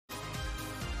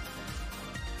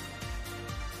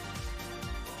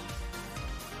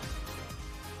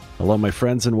Hello my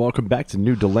friends and welcome back to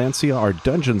New Dalancia, our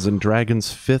Dungeons &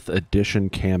 Dragons 5th edition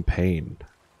campaign.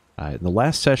 In the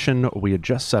last session we had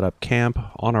just set up camp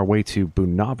on our way to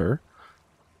Bunahver,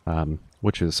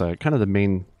 which is kind of the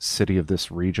main city of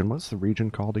this region. What's the region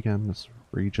called again? This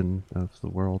region of the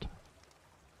world?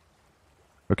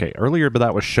 Okay, earlier but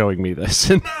that was showing me this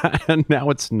and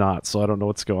now it's not, so I don't know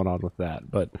what's going on with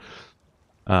that. But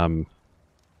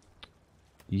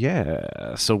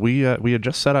yeah, so we had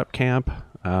just set up camp.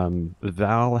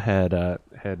 Val had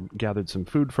gathered some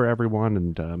food for everyone,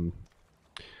 and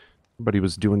everybody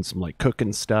was doing some like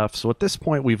cooking stuff. So at this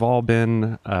point, we've all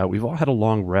had a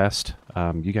long rest.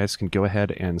 You guys can go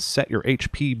ahead and set your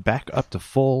HP back up to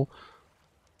full.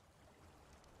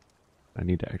 I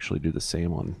need to actually do the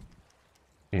same on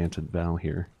Ant and Val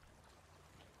here.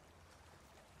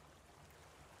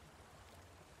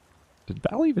 Did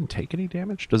Val even take any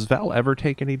damage? Does Val ever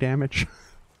take any damage?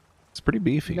 It's pretty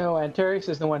beefy. No, Antares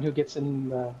is the one who gets in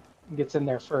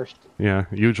there first. Yeah,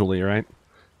 usually, right?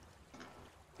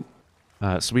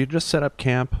 So we had just set up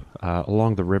camp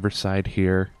along the riverside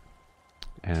here,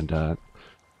 and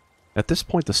at this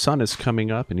point the sun is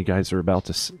coming up, and you guys are about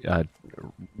to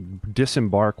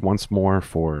disembark once more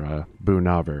for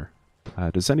Bunahver.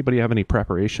 Does anybody have any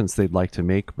preparations they'd like to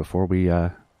make before we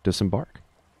disembark?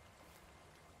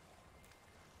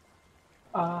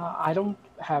 I don't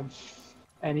have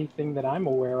anything that I'm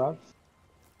aware of.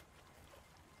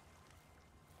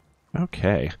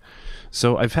 Okay,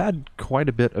 so I've had quite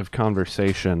a bit of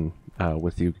conversation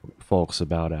with you folks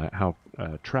about how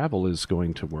travel is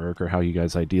going to work, or how you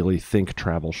guys ideally think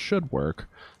travel should work,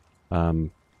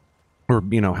 or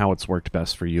you know how it's worked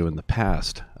best for you in the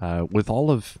past. With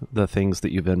all of the things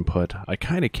that you've input, I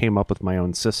kind of came up with my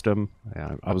own system.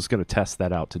 I was going to test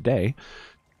that out today.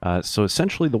 So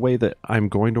essentially the way that I'm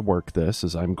going to work this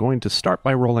is I'm going to start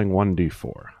by rolling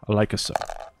 1d4, like so.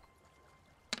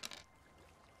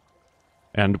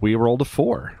 And we rolled a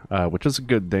 4, which is a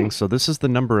good thing. So this is the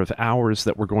number of hours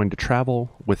that we're going to travel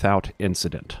without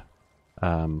incident.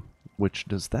 Which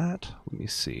does that? Let me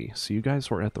see. So you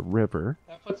guys were at the river.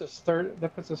 That puts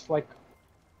us like,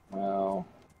 well...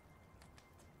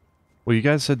 Well, you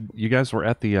guys said you guys were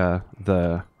at the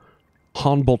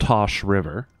Hanboltosh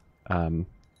River.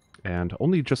 And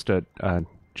only just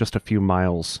a few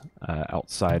miles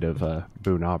outside of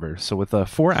Bunahver. So with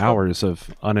 4 hours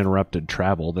of uninterrupted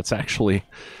travel, that's actually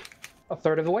a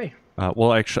third of the way.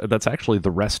 Well, actually, that's actually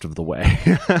the rest of the way.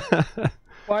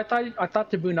 Well, I thought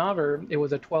to Bunahver it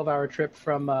was a 12-hour trip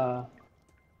from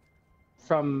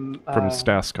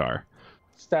Staskar.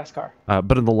 Staskar.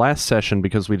 But in the last session,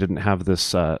 because we didn't have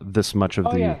this this much of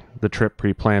the trip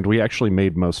pre-planned, we actually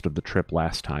made most of the trip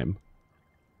last time.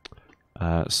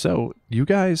 So you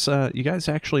guys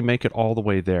actually make it all the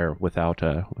way there without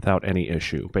any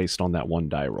issue based on that 1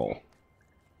 die roll.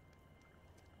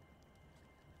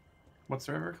 What's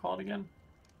the river called again?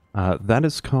 That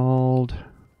is called...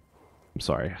 I'm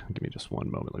sorry, give me just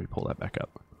one moment. Let me pull that back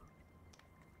up.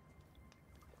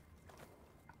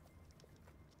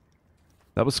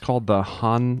 That was called the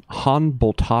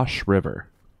Hanboltosh River.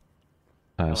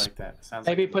 I like that. Sounds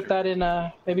maybe like put that in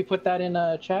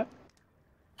chat.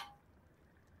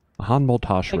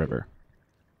 Hanboltosh River.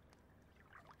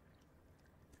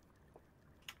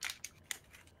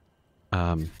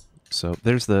 So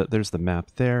there's the map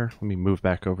there. Let me move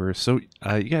back over. So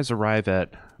you guys arrive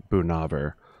at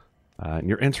Bunahver, and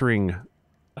you're entering.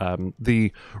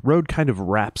 The road kind of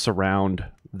wraps around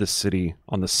the city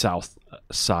on the south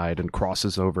side and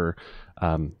crosses over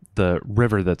the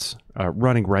river that's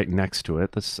running right next to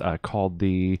it. That's called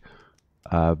the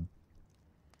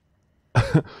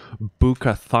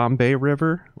Bunahver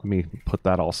River. Let me put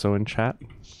that also in chat.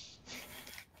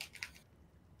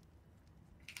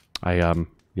 I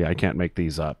can't make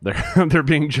these up. They're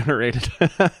being generated.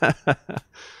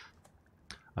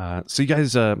 So you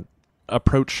guys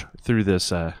approach through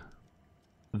this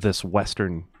this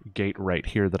western gate right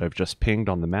here that I've just pinged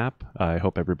on the map. I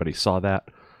hope everybody saw that.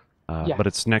 Yeah. But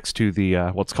it's next to the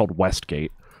what's called West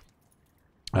Gate,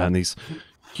 and these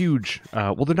huge,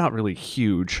 well, they're not really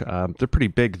huge. They're pretty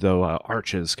big, though.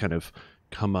 Arches kind of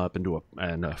come up into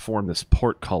and form this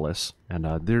portcullis, and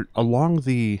they're along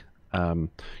the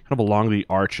along the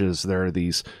arches. There are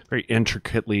these very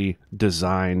intricately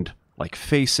designed like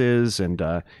faces and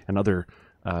other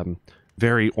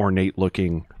very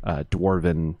ornate-looking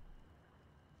dwarven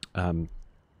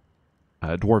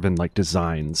like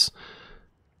designs.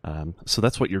 So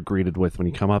that's what you're greeted with when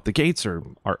you come up. The gates are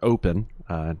open,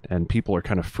 and people are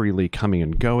kind of freely coming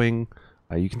and going.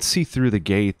 You can see through the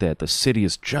gate that the city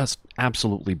is just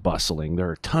absolutely bustling. There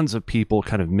are tons of people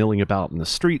kind of milling about in the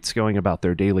streets, going about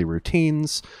their daily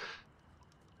routines.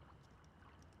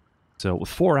 So with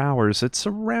 4 hours, it's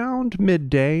around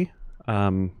midday.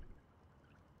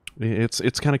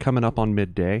 It's kind of coming up on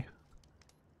midday.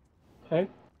 Okay.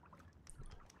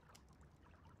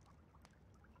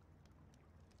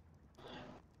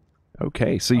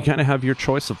 Okay, so you kind of have your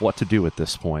choice of what to do at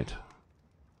this point.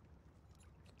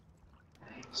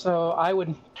 So I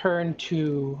would turn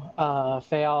to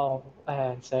Fayal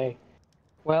and say,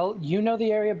 well, you know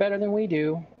the area better than we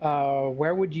do.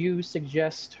 Where would you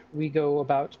suggest we go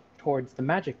about towards the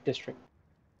Magic District?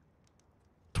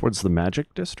 Towards the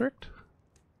Magic District?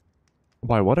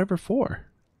 Why, whatever for?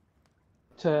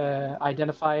 To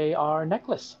identify our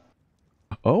necklace.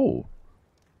 Oh,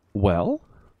 well,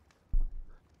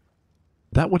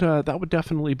 that would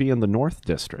definitely be in the North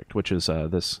District, which is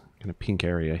this kind of pink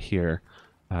area here.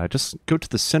 Just go to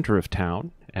the center of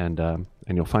town, and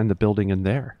you'll find the building in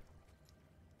there.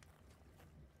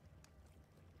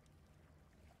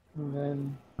 And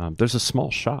then There's a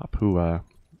small shop who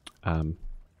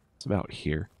it's about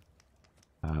here,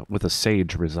 with a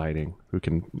sage residing who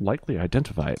can likely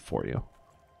identify it for you.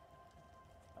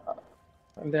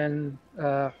 and then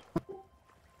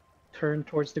turn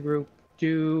towards the group.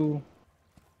 Do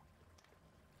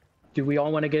we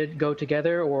all want to go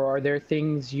together, or are there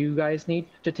things you guys need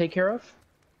to take care of?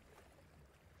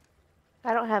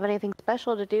 I don't have anything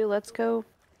special to do. Let's go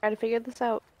try to figure this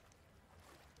out.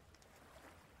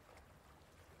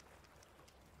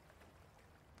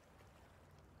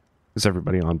 Is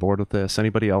everybody on board with this?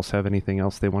 Anybody else have anything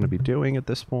else they want to be doing at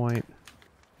this point?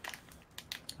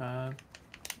 I'll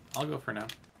go for now.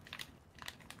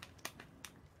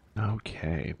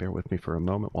 Okay, bear with me for a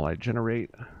moment while I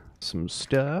generate some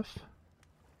stuff.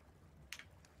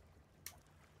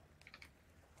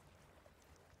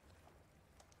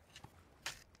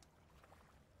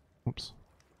 Oops.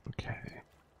 Okay.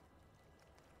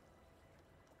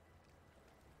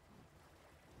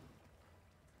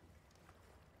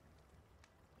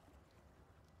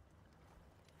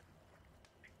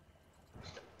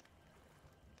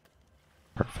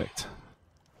 Perfect.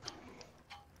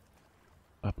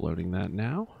 Uploading that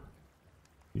now.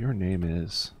 Your name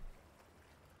is...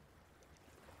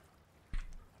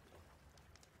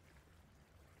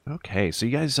 Okay, so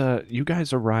you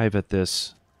guys arrive at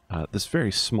this this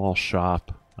very small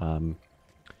shop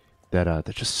that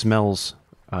just smells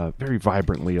very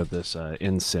vibrantly of this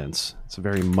incense. It's a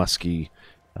very musky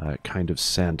kind of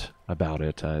scent about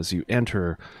it. As you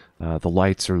enter, the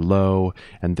lights are low,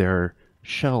 and there are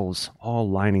shelves all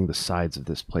lining the sides of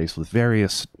this place with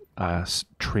various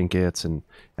trinkets and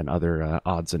other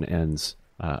odds and ends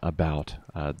about.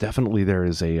 Definitely there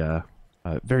is a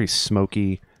very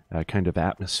smoky kind of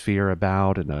atmosphere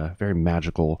about, and a very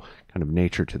magical kind of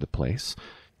nature to the place.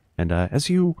 And as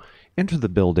you enter the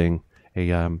building,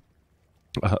 a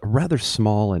rather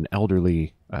small and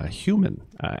elderly human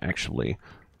actually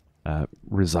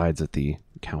resides at the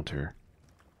counter.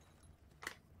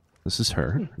 This is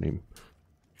her. Her name.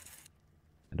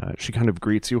 And she kind of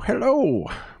greets you. Hello!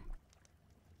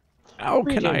 How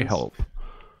can I Greetings. help?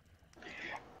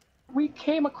 We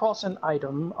came across an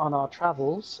item on our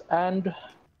travels, and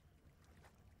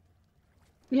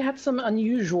we had some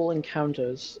unusual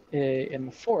encounters in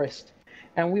the forest,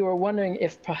 and we were wondering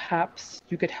if perhaps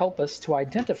you could help us to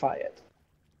identify it.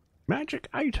 Magic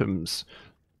items.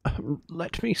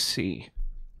 Let me see.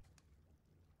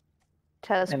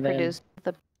 Tess And then- produced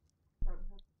the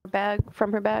bag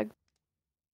from her bag.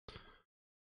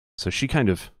 So she kind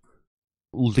of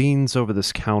leans over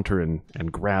this counter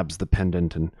and grabs the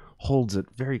pendant and holds it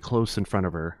very close in front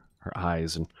of her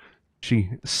eyes, and she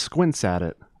squints at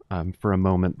it for a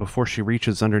moment before she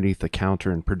reaches underneath the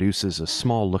counter and produces a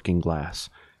small looking glass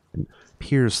and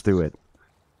peers through it.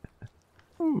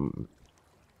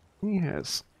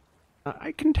 Yes,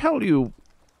 I can tell you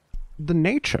the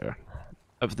nature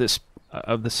of this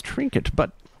trinket,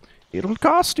 but it'll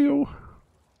cost you.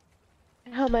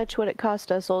 How much would it cost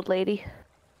us, old lady?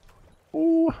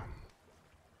 Oh,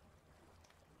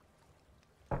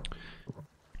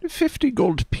 50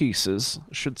 gold pieces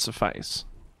should suffice.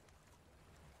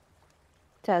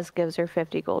 Tess gives her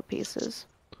 50 gold pieces.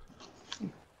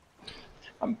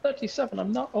 I'm 37,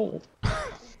 I'm not old.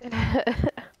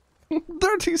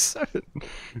 37.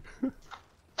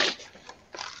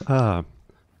 So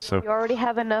You already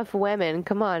have enough women.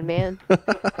 Come on, man.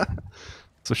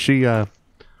 so she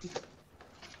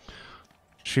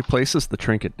places the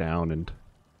trinket down and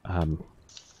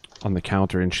on the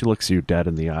counter, and she looks you dead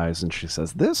in the eyes, and she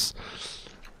says, "This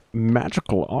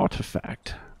magical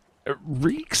artifact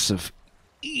reeks of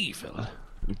evil,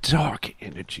 dark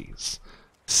energies,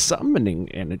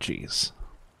 summoning energies.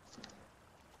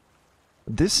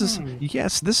 This is,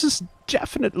 yes, this is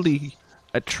definitely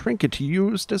a trinket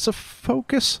used as a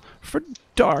focus for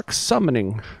dark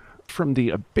summoning from the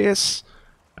abyss,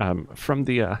 from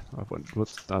the,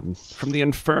 from the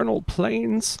infernal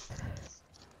planes.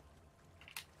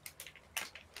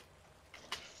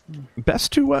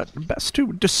 Best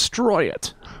to destroy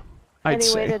it, I'd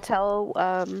say. Any way to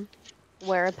tell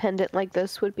where a pendant like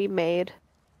this would be made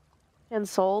and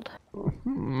sold?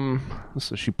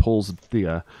 So she pulls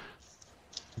the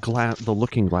the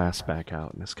looking glass back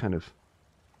out and is kind of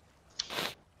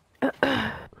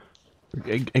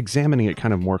examining it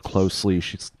kind of more closely.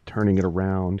 She's turning it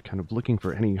around, kind of looking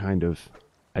for any kind of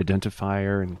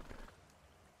identifier, and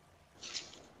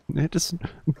it is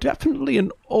definitely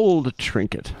an old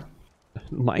trinket.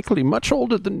 Likely much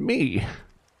older than me.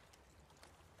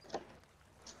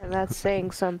 And that's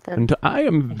saying something. And I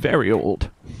am very old.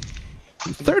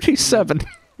 I'm 37.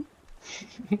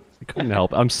 I couldn't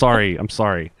help. I'm sorry. I'm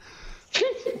sorry.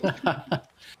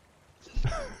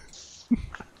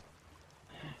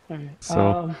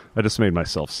 So I just made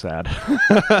myself sad.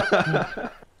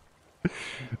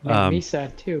 Made me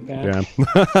sad too, man.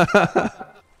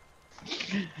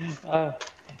 Yeah.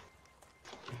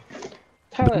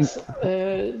 Tell us,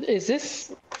 is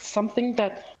this something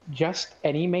that just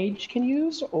any mage can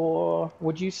use, or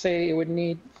would you say you would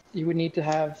need to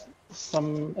have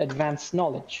some advanced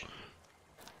knowledge?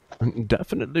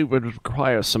 Definitely would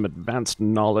require some advanced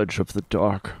knowledge of the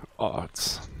dark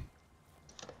arts.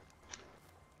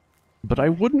 But I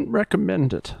wouldn't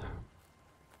recommend it.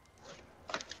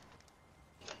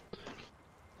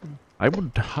 I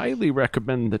would highly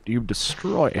recommend that you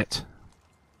destroy it.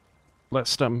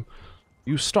 Lest,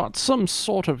 you start some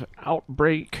sort of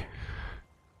outbreak.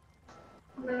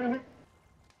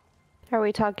 Are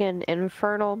we talking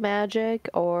infernal magic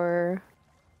or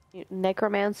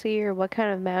necromancy, or what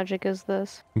kind of magic is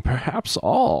this? Perhaps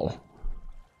all.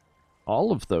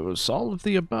 All of those, all of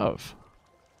the above.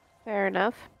 Fair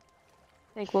enough.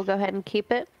 Think we'll go ahead and keep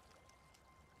it?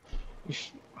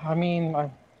 I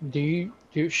mean,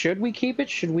 should we keep it?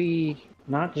 Should we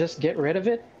not just get rid of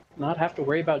it? Not have to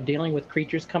worry about dealing with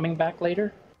creatures coming back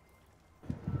later?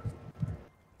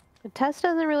 Tess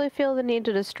doesn't really feel the need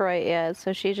to destroy it yet,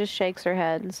 so she just shakes her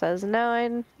head and says,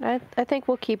 no, I think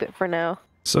we'll keep it for now.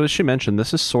 So as she mentioned,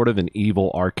 this is sort of an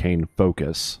evil arcane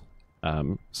focus.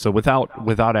 So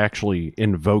without actually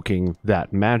invoking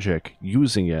that magic,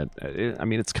 using it, I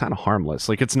mean, it's kind of harmless.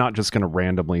 Like, it's not just going to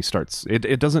randomly start...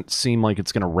 It doesn't seem like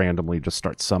it's going to randomly just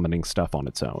start summoning stuff on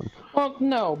its own. Well,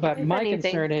 no, but my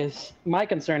concern is might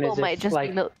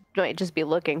just be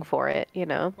looking for it, you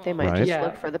know? They might Right. just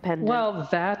look for the pendant. Well,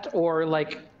 that, or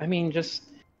like, I mean, just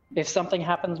if something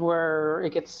happens where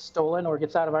it gets stolen or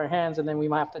gets out of our hands, and then we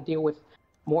might have to deal with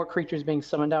more creatures being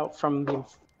summoned out from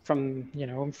you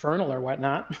know, infernal or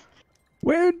whatnot.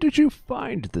 Where did you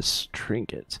find this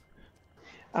trinket?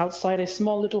 Outside a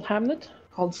small little hamlet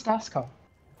called Staskar.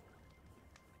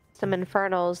 Some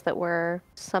infernals that were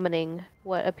summoning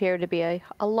what appeared to be a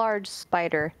large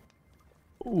spider.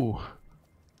 Ooh.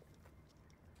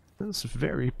 That's a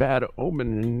very bad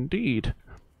omen indeed.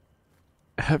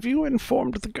 Have you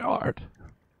informed the guard?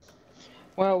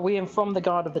 Well, we informed the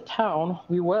guard of the town.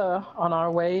 We were on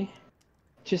our way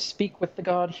to speak with the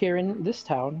guard here in this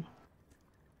town.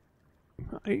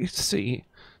 I see.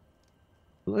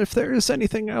 If there is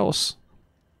anything else...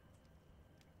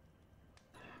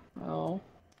 Oh,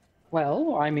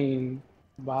 well, I mean,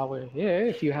 while we're here,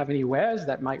 if you have any wares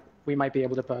that we might be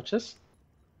able to purchase.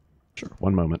 Sure,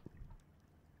 one moment.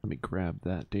 Let me grab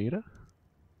that data.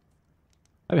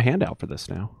 I have a handout for this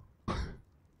now.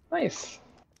 Nice.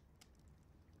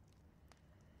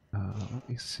 Let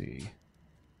me see.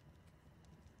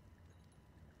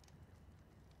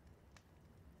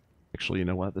 Actually, you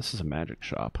know what? This is a magic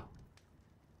shop.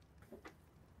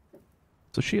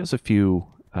 So she has a few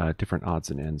different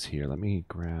odds and ends here. Let me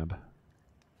grab...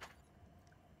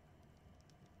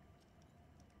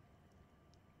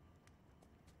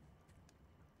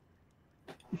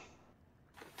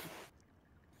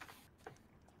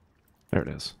 There it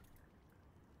is.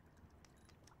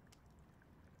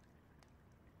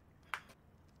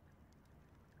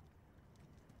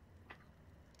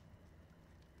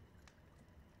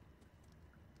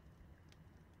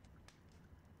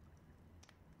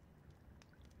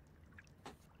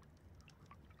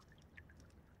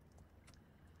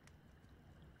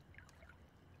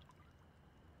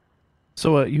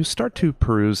 So you start to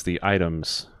peruse the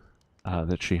items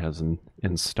that she has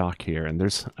in stock here, and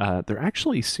there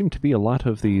actually seem to be a lot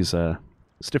of these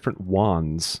different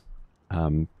wands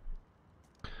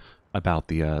about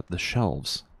the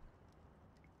shelves,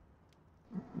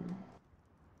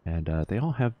 And they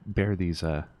all bear these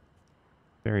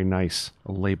very nice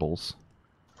labels.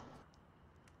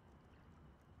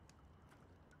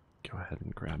 Go ahead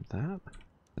and grab that.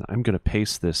 And I'm going to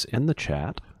paste this in the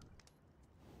chat.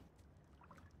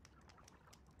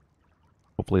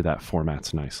 Hopefully that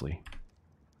formats nicely.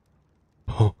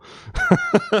 Oh.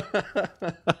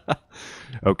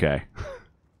 Okay.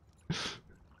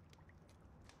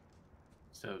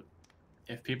 So,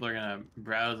 if people are gonna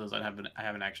browse those, I have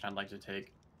an action I'd like to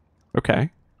take. Okay.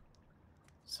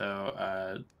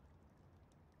 So,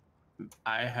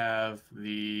 I have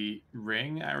the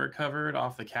ring I recovered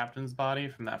off the captain's body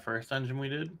from that first dungeon we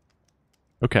did.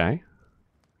 Okay.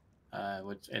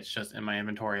 Which it's just in my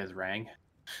inventory as Rang.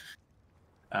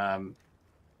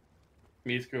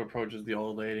 Mitsuko approaches the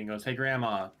old lady and goes, "Hey,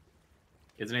 Grandma,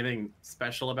 is there anything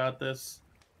special about this?"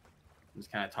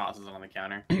 Just kind of tosses it on the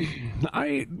counter.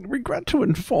 I regret to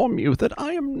inform you that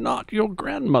I am not your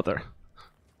grandmother.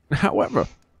 However,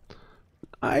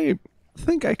 I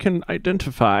think I can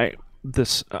identify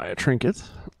this trinket.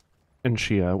 And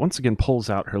she once again pulls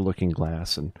out her looking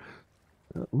glass and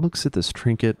looks at this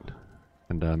trinket.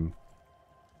 And,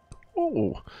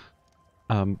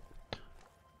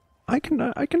 I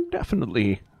can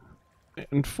definitely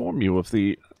inform you of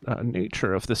the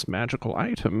nature of this magical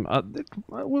item. It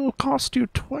will cost you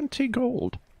 20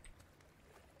 gold.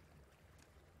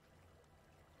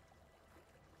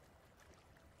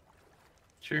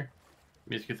 Sure.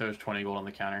 Mitsuko throws 20 gold on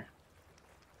the counter.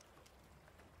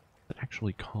 It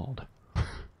actually called. Could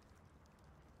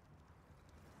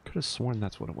have sworn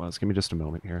that's what it was. Give me just a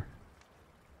moment here.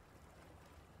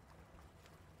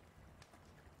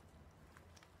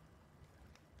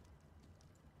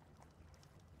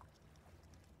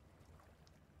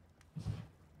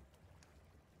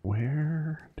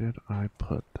 Where did I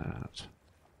put that?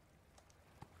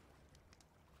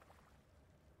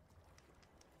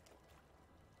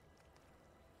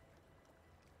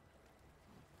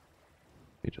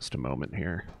 Give me just a moment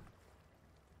here.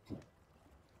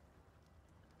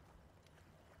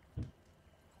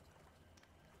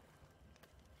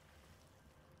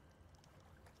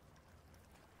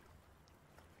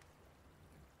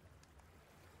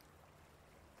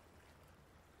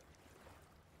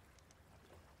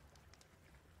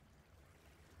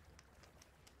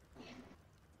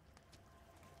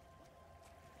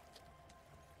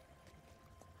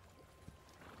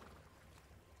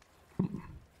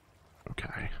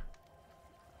 Okay.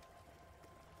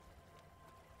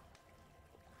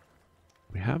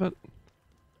 We have it.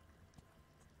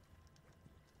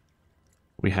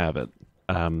 We have it.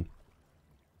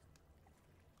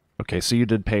 Okay, so you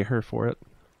did pay her for it?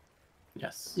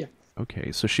 Yes. Yeah.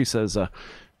 Okay, so she says,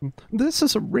 this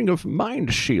is a ring of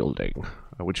mind shielding,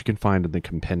 which you can find in the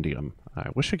compendium. I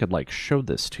wish I could, like, show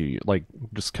this to you, like,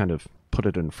 just kind of put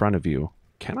it in front of you.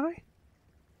 Can I?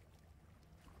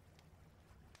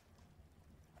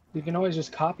 You can always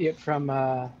just copy it from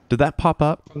Did that pop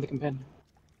up the compendium.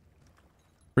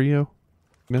 for you,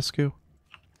 Misku?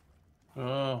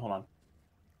 Oh, hold on.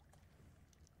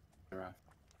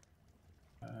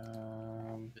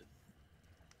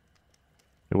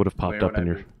 It would have popped Where up would in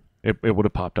I your... It would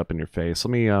have popped up in your face.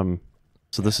 Let me,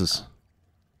 so this is...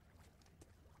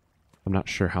 I'm not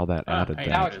sure how that added hey,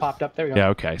 that. Now it's popped up. There we go. Yeah,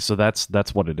 okay, so that's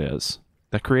what it is.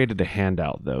 That created a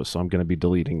handout, though, so I'm going to be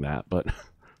deleting that, but...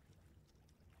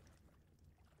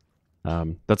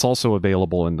 that's also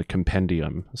available in the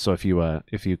compendium. So if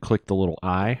you click the little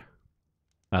eye,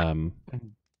 for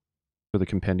the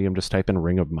compendium, just type in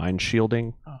Ring of Mind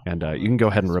Shielding, and you can go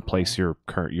ahead and replace your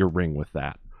ring with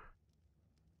that.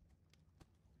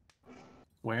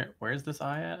 Where's this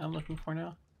eye at I'm looking for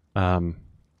now?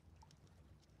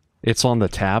 It's on the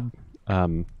tab,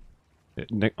 on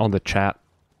the chat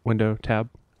window tab.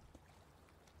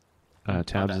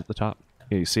 Tabs at the top.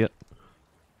 Yeah, you see it?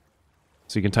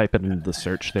 So you can type it into the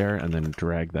search there and then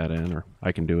drag that in, or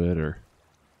I can do it, or...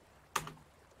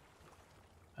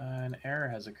 An error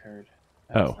has occurred.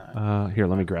 Here,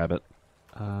 let me grab it.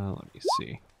 Let me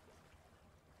see.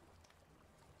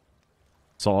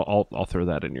 So I'll throw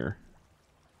that in your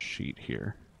sheet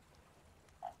here.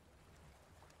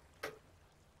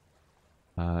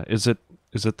 Is it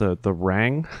the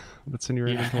rang that's in your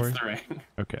inventory? It's the ring.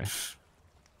 Okay. So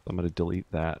I'm going to delete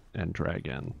that and drag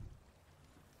in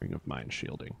Ring of Mind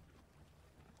Shielding.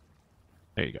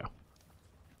 There you go.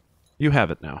 You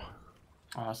have it now.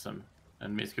 Awesome.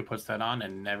 And Mitsuko puts that on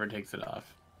and never takes it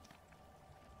off.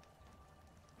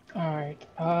 All right.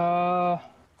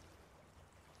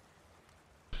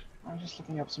 I'm just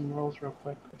looking up some rules real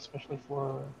quick, especially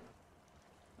for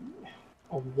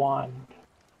a wand.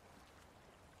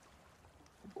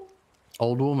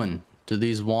 Old woman, Do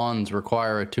these wands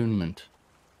require attunement?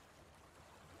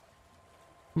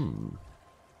 I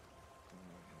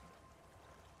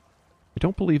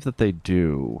don't believe that they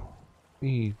do. Let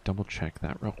me double check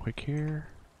that real quick here.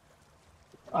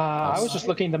 I was just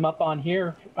looking them up on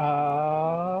here.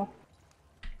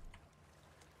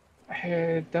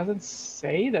 It doesn't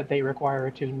say that they require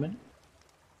attunement.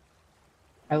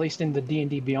 At least in the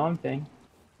D&D Beyond thing.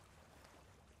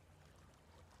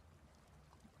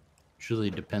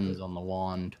 Usually depends on the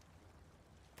wand.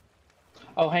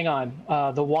 Oh, hang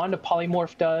on. The Wand of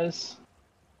Polymorph does.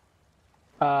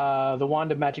 The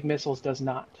Wand of Magic Missiles does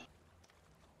not.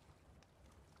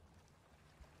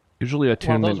 Usually Well,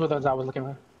 attunement. those were those I was looking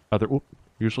for.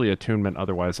 Usually attunement.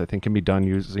 Otherwise, I think can be done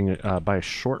using it by a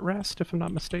short rest, if I'm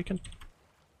not mistaken.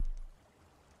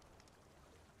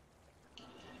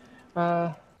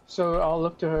 So I'll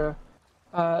look to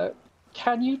her.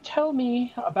 Can you tell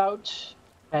me about?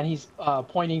 And he's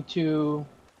pointing to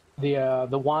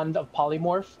the Wand of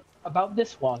Polymorph. About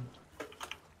this wand.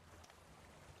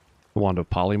 The Wand of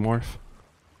Polymorph.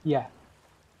 Yeah.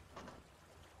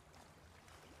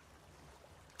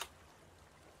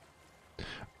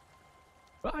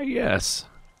 Yes.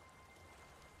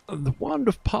 The Wand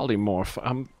of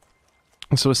Polymorph.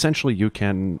 So essentially you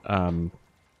can, let me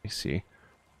see.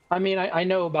 I mean, I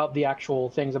know about the actual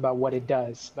things about what it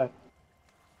does, but...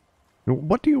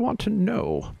 What do you want to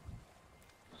know?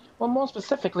 Well, more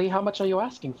specifically, how much are you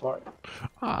asking for it?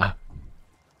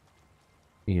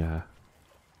 Yeah.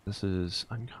 This is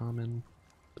uncommon.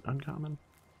 Uncommon?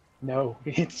 No,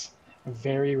 it's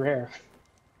very rare.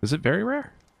 Is it very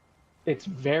rare? It's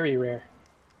very rare.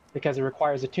 Because it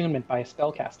requires attunement by a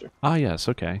spellcaster. Ah, yes,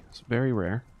 okay. It's very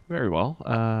rare. Very well.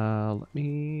 Let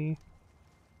me...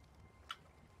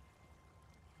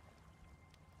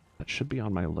 That should be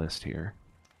on my list here.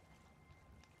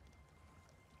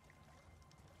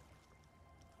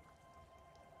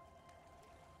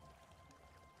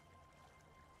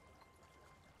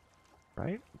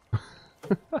 Right?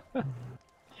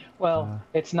 Well,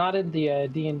 it's not in the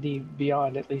D&D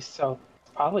Beyond, at least, so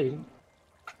it's probably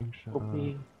will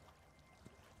be...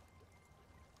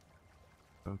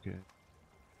 Okay.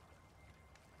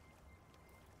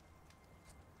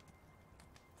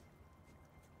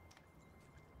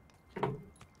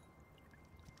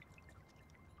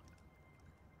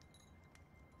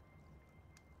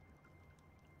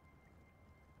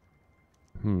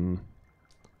 I'm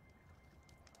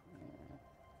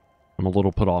a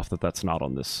little put off that that's not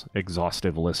on this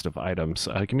exhaustive list of items.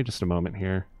 Give me just a moment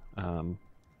here.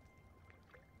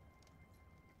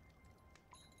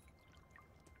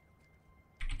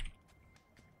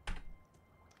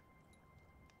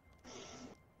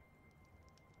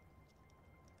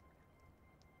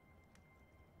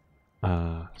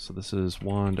 So this is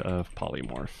Wand of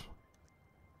Polymorph.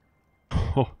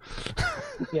 Oh.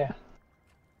 Yeah.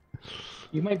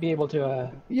 You might be able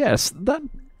to... Yes,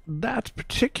 that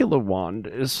particular wand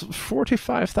is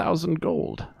 45,000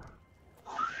 gold.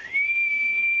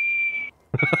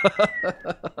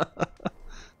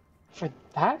 For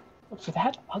that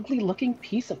ugly-looking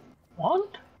piece of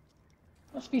wand?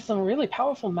 Must be some really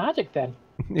powerful magic, then.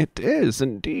 It is,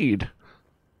 indeed.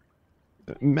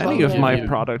 Many of my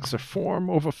products are form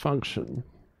over function.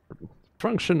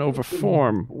 Function over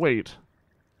form. Wait.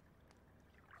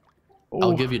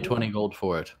 I'll give you 20 gold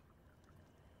for it.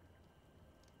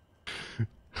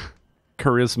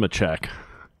 Charisma check.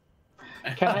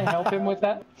 Can I help him with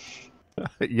that?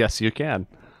 Yes, you can.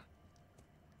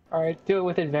 All right, do it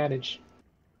with advantage.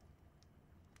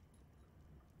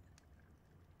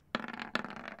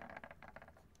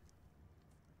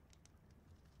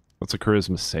 That's a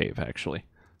charisma save, actually.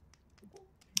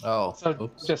 Oh, So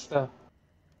oops. just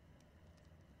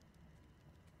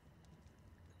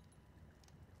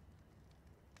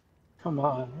come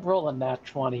on, roll a nat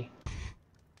 20.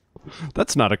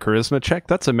 That's not a charisma check.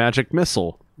 That's a magic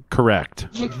missile. Correct.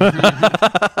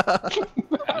 I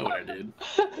know what I did.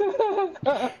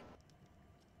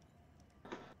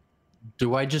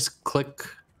 Do I just click?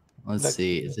 Let's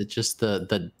see. Is it just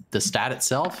the stat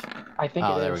itself? I think it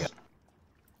is. There we go.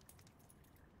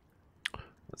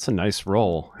 That's a nice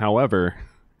roll. However,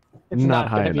 It's not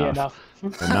high gonna be enough.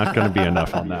 Not going to be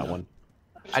enough on that one.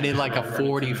 I did like a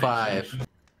 45.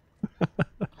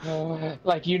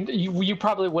 Like you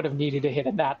probably would have needed to hit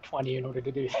a nat 20 in order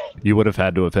to do that. You would have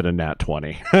had to have hit a nat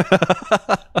 20.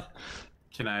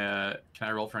 Can I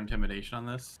roll for intimidation on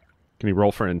this? Can you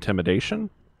roll for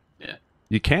intimidation? Yeah.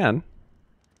 You can.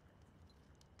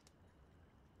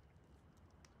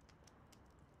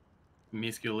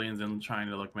 Misku leans in, trying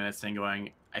to look menacing,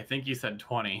 going, I think you said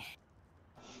 20.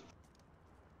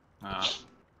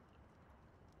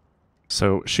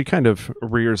 So she kind of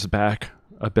rears back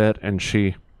a bit, and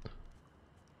she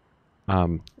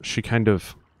kind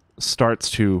of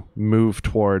starts to move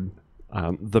toward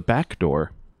the back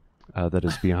door that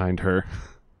is behind her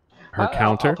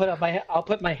counter. I'll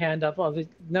put my hand up.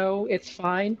 No, it's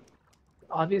fine.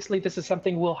 Obviously, this is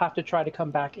something we'll have to try to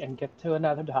come back and get to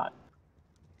another time.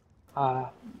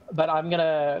 But I'm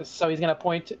gonna. So he's gonna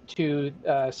point to.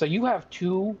 So you have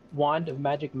 2 wand of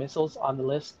magic missiles on the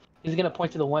list. He's gonna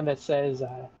point to the one that says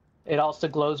it also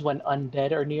glows when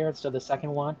undead are near. So the second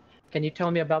one. Can you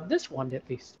tell me about this wand at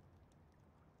least?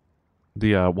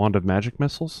 The wand of magic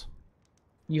missiles?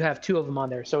 You have 2 of them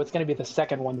on there, so it's gonna be the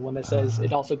second one, the one that says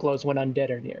it also glows when undead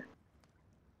are near.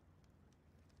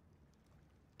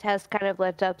 Tess kind of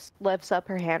lifts up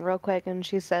her hand real quick, and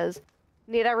she says,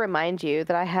 "Need I remind you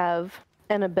that I have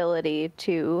an ability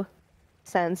to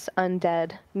sense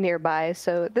undead nearby,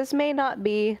 so this may not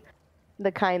be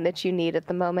the kind that you need at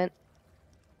the moment."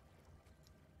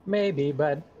 Maybe,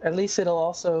 but at least it'll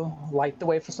also light the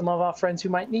way for some of our friends who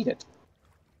might need it.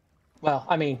 Well,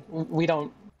 I mean, we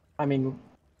don't. I mean,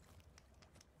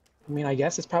 I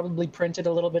guess it's probably printed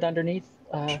a little bit underneath.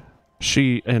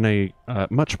 She, in a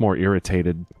much more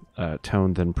irritated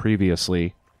tone than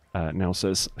previously, now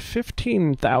says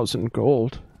 15,000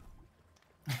 gold.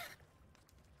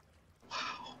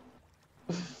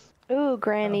 Ooh,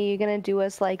 Granny, you gonna do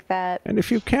us like that? And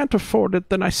if you can't afford it,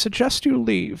 then I suggest you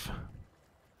leave.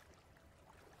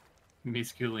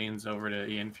 Misku leans over to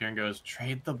Ian Fear and goes,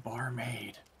 "Trade the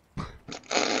barmaid."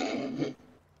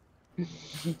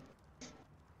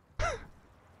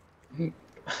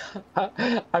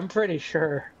 I'm pretty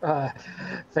sure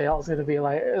Fael's gonna be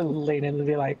like, lean in and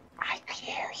be like, "I could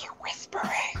hear you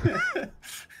whispering."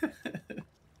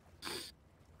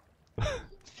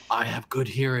 I have good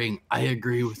hearing. I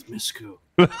agree with Misku.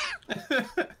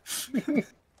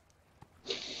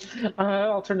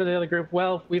 I'll turn to the other group.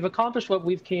 Well, we've accomplished what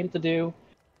we've came to do.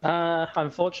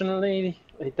 Unfortunately,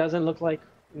 it doesn't look like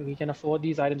we can afford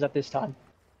these items at this time.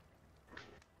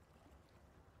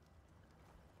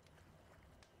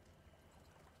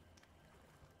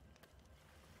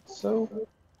 So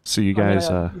you guys,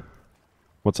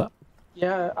 what's up?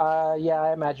 yeah,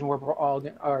 I imagine we're all,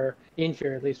 or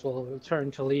Inferior at least, will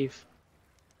turn to leave.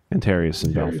 Antarius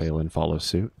and Belphalin follow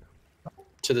suit.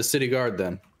 To the city guard,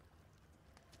 then.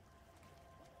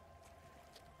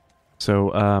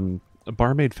 So,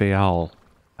 Barmaid Fael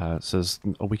says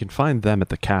we can find them at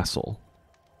the castle.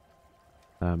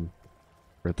 Or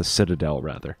at the citadel,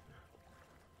 rather.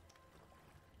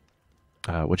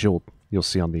 Which you'll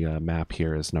see on the map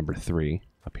here is number 3,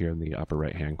 up here in the upper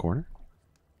right-hand corner.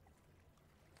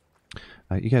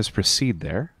 You guys proceed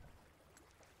there.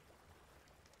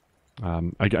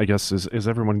 I guess, is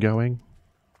everyone going?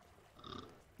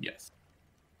 Yes.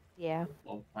 Yeah.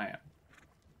 Well, I am.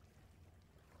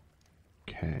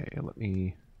 Okay, let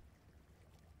me...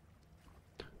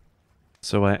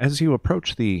 So, as you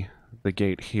approach the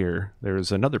gate here, there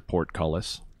is another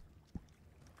portcullis.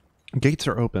 Gates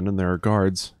are open, and there are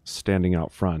guards standing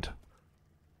out front.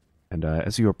 And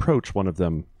as you approach, one of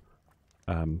them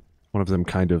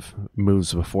kind of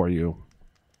moves before you.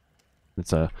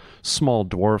 It's a small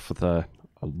dwarf with a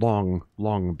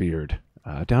long beard,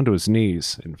 down to his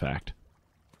knees, in fact.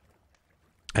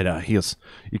 And he is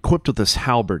equipped with this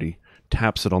halberd. He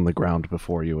taps it on the ground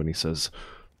before you, and he says,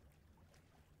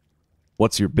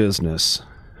 "What's your business?"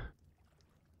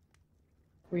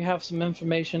 We have some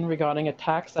information regarding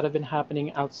attacks that have been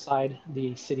happening outside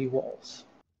the city walls.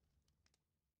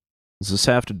 Does this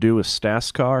have to do with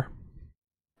Staskar?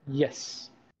 Yes.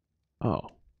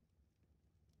 Oh.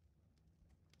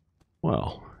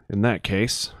 Well, in that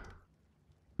case,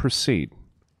 proceed.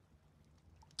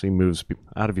 So he moves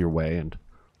out of your way, and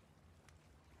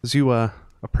as you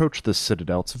approach the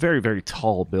citadel, it's a very, very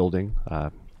tall building,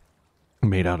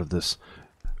 made out of this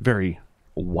very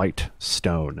white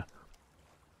stone.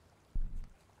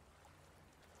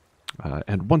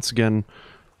 And once again,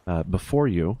 before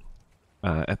you,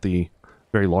 at the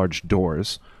very large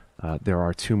doors, there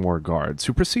are 2 more guards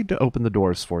who proceed to open the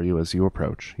doors for you as you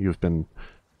approach. You have been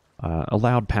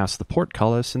allowed past the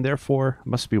portcullis and therefore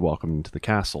must be welcomed into the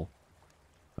castle.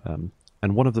 And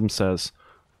one of them says,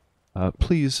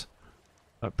 "Please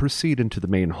proceed into the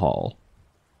main hall."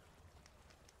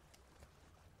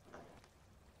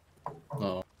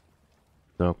 Oh.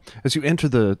 So as you enter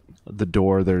the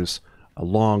door, there's a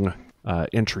long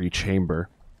entry chamber.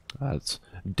 It's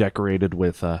decorated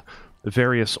with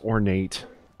various ornate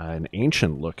and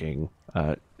ancient-looking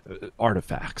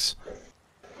artifacts.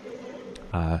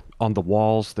 On the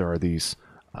walls, there are these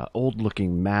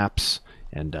old-looking maps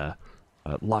and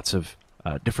lots of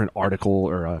different article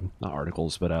or not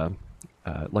articles, but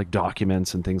like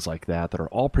documents and things like that are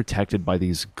all protected by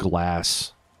these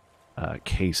glass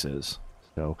cases.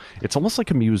 So it's almost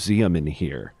like a museum in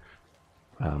here,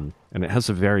 and it has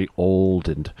a very old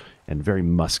and very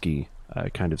musky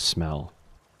kind of smell.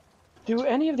 Do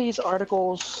any of these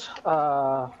articles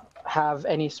have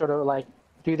any sort of like?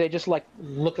 Do they just like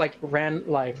look like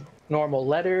normal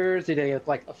letters? Do they look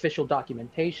like official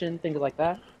documentation, things like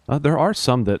that? There are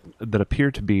some that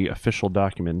appear to be official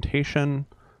documentation,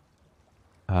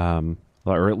 or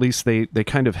at least they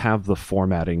kind of have the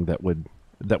formatting that would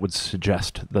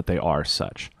suggest that they are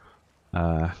such.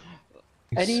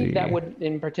 Any that would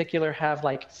in particular have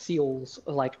like seals,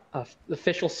 like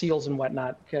official seals and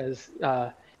whatnot, because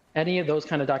any of those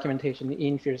kind of documentation, the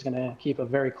inquire is going to keep a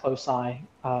very close eye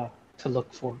to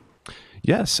look for.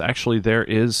 Yes, actually, there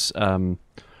is.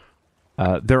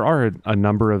 There are a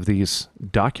number of these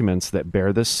documents that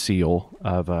bear this seal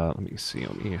of. Let me see.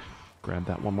 Let me grab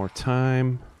that one more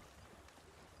time.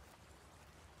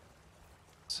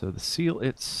 So the seal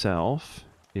itself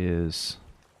is.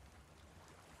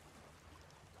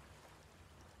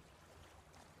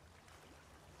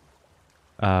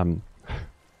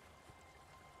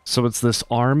 So it's this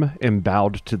arm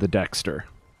embowed to the dexter.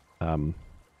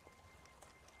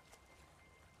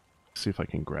 See if I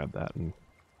can grab that and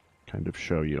kind of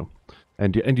show you.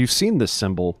 And you've seen this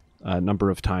symbol a number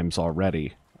of times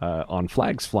already on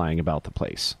flags flying about the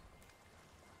place.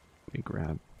 Let me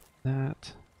grab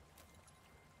that.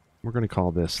 We're going to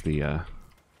call this the...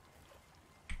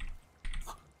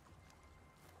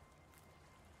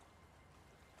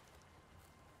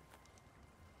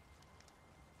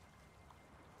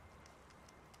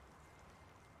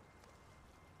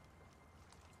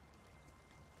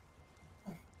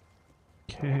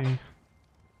 Okay.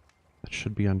 That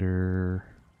should be under...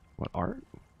 what, art?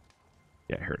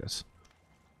 Yeah, here it is.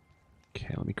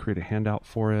 Okay, let me create a handout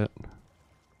for it.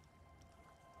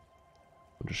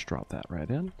 We'll just drop that right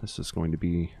in. This is going to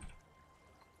be...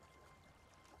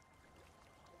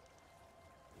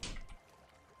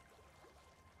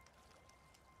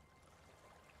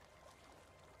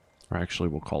 or actually,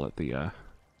 we'll call it the...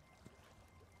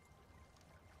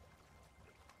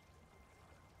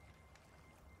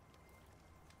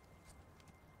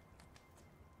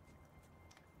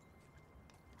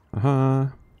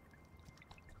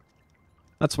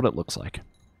 That's what it looks like.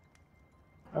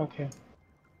 Okay.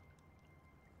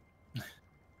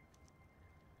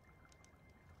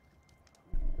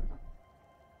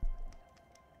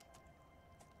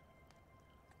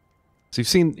 So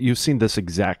you've seen this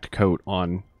exact coat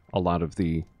on a lot of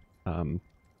the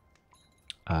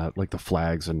like the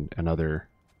flags and other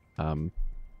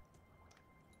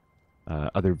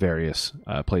other various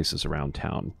places around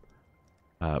town.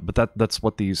 But that's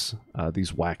what these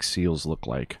wax seals look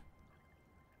like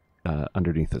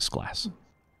underneath this glass.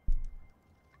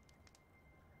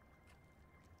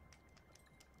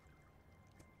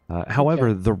 However,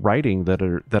 Okay. the writing that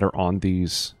are on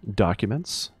these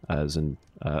documents, as in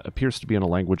appears to be in a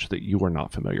language that you are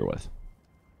not familiar with.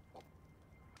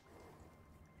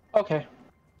 Okay.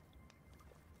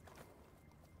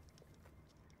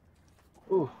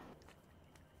 Ooh.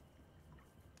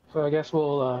 So I guess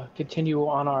we'll continue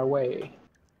on our way.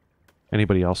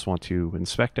 Anybody else want to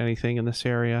inspect anything in this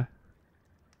area?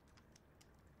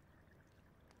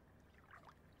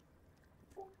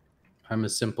 I'm a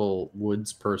simple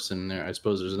woods person there. I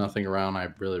suppose there's nothing around I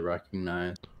really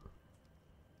recognize.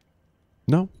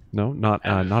 No,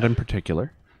 not in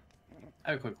particular.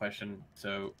 I have a quick question.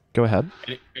 So, Go ahead.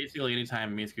 basically,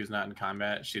 anytime Misku's not in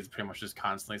combat, she's pretty much just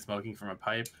constantly smoking from a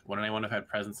pipe. Would anyone have had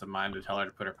presence of mind to tell her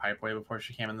to put her pipe away before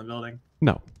she came in the building?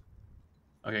 No.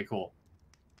 Okay, cool.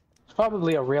 It's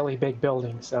probably a really big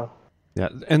building, so. Yeah,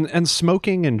 and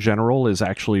smoking in general is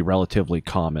actually relatively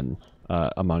common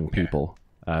among people.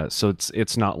 So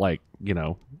it's not like, you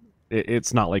know,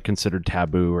 it's not like considered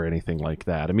taboo or anything like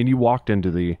that. I mean, you walked into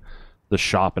the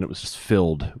shop and it was just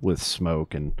filled with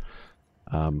smoke, and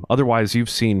otherwise you've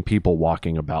seen people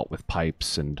walking about with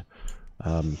pipes, and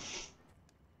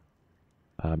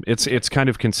it's kind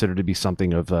of considered to be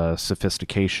something of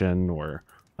sophistication, or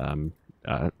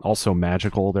also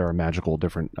magical. There are magical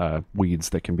different weeds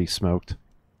that can be smoked.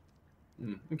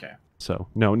 Okay. So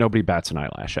nobody bats an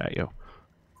eyelash at you.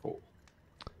 Cool.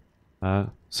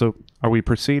 So are we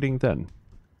proceeding then?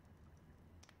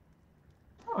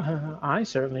 I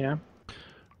certainly am.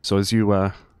 So as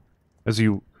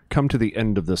you come to the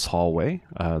end of this hallway,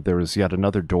 there is yet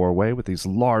another doorway with these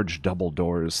large double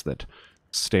doors that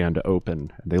stand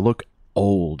open. They look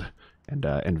old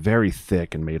and very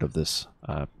thick, and made of this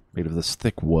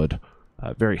thick wood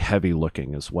very heavy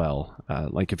looking as well.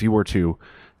 Like if you were to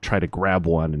try to grab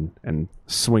one and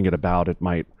swing it about, it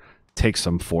might take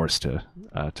some force to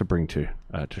bring to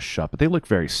shut. But they look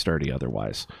very sturdy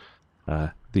otherwise.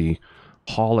 The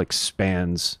hall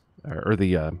expands, or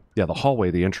the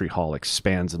hallway, the entry hall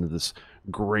expands into this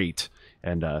great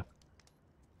and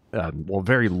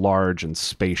very large and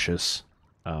spacious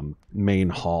main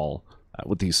hall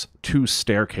with these two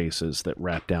staircases that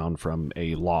rat down from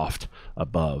a loft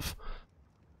above.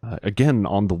 Again,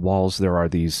 on the walls there are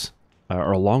these,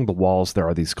 or along the walls there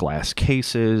are these glass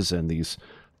cases and these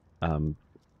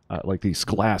like these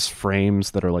glass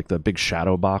frames that are like the big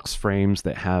shadow box frames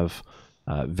that have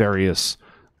various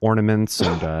ornaments,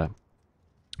 and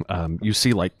you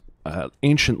see like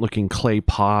ancient looking clay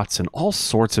pots and all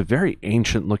sorts of very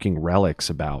ancient looking relics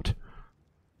about.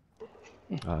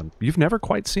 You've never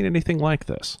quite seen anything like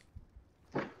this.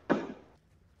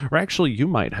 Or actually, you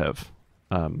might have,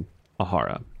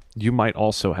 Ahara. You might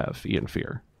also have Ian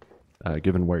Fear,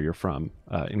 given where you're from,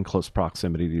 in close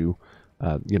proximity to,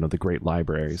 the great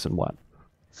libraries and what.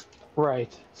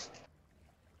 Right.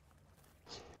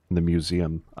 The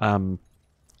museum.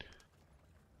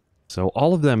 So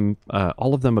all of them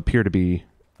appear to be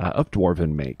of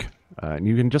dwarven make, and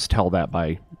you can just tell that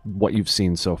by what you've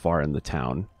seen so far in the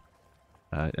town,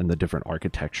 and the different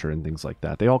architecture and things like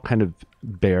that. They all kind of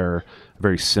bear a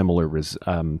very similar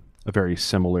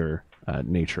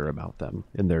nature about them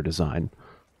in their design.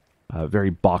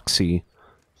 Very boxy.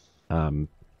 In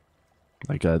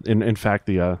fact,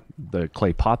 the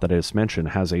clay pot that I just mentioned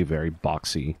has a very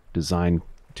boxy design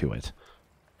to it.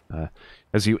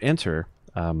 As you enter,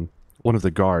 one of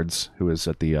the guards, who is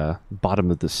at the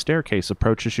bottom of the staircase,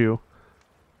 approaches you,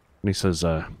 and he says,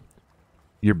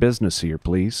 "Your business here,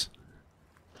 please."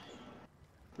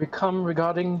 We come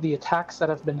regarding the attacks that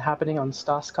have been happening on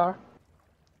Staskar.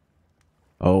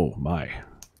 Oh, my.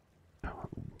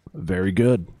 Very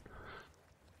good.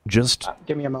 Just...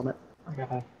 give me a moment. I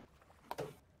gotta...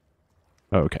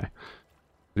 Okay.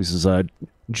 This is,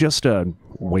 just,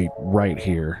 wait right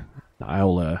here.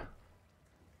 I'll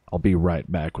be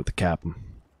right back with the captain.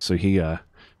 So he,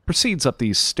 proceeds up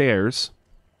these stairs.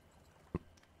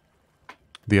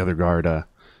 The other guard,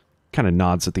 kind of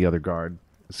nods at the other guard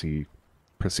as he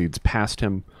proceeds past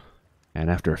him,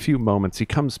 and after a few moments he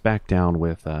comes back down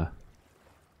with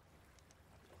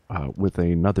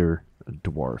another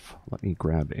dwarf. Let me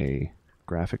grab a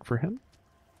graphic for him.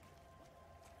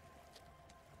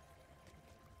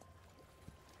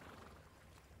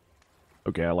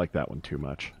 Okay, I like that one too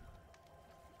much.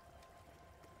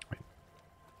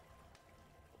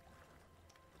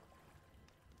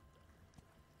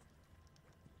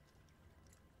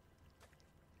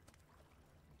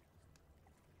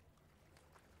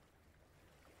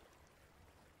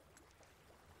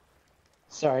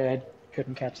 Sorry, I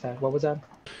couldn't catch that. What was that?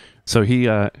 So he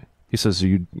says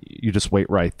you just wait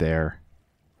right there,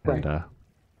 and Right.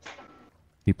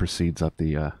 He proceeds up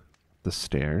the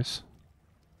stairs.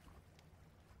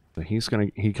 So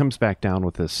he comes back down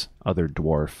with this other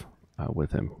dwarf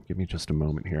with him. Give me just a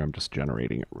moment here. I'm just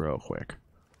generating it real quick.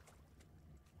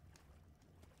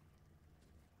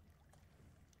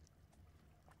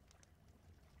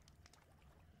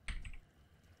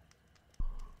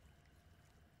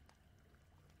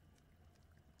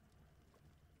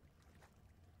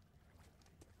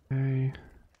 Okay.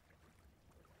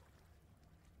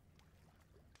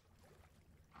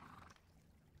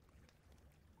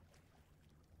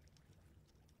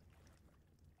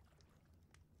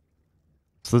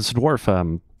 So this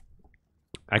dwarf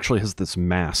actually has this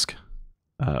mask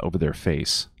over their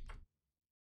face.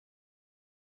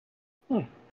 Hmm.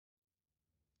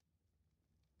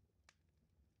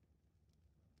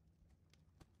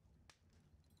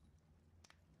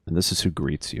 And this is who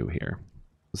greets you here.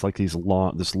 It's like this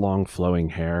long flowing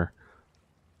hair,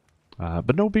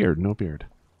 but no beard, no beard.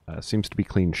 Seems to be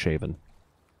clean shaven.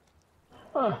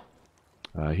 Huh.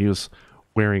 He's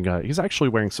actually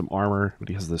wearing some armor, but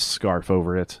he has this scarf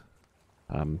over it.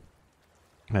 And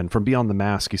from beyond the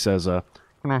mask, he says,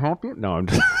 "Can I help you?" No, I'm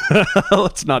just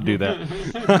let's not do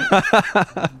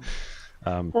that.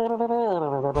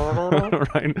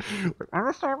 Right?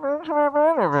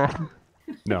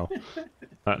 No.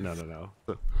 No.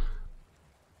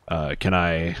 Can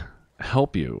I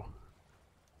help you?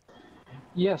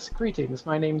 Yes, greetings.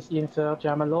 My name's Ian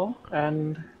Jamalor,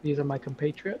 and these are my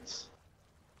compatriots.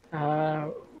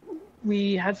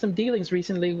 We had some dealings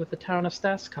recently with the town of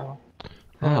Staskar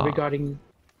regarding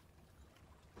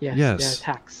their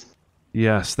attacks.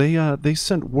 Yes, they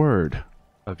sent word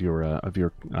of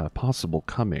your possible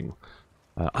coming.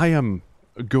 I am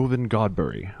Govin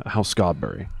Godbury, House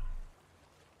Godbury.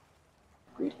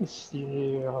 Greetings,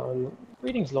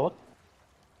 greetings, Lord.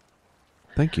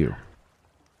 Thank you.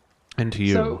 And to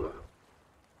you.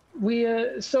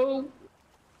 So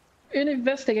in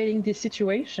investigating this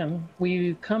situation,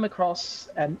 we come across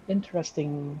an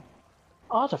interesting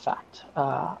artifact,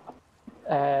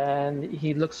 and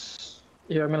he looks.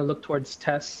 Here, I'm going to look towards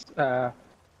Tess to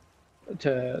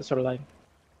sort of like,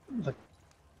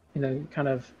 kind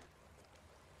of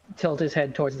tilt his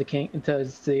head towards the king,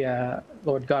 towards the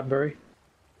Lord Godbury.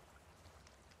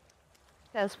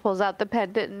 Tess pulls out the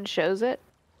pendant and shows it.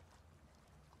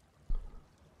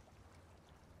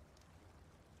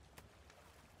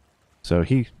 So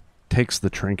he takes the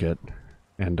trinket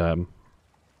and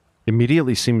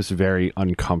immediately seems very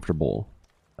uncomfortable.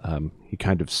 He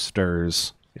kind of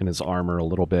stirs in his armor a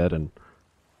little bit and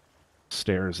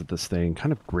stares at this thing,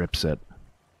 kind of grips it.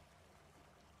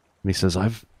 And he says,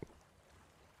 I've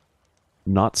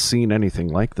not seen anything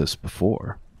like this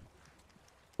before.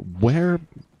 Where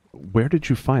did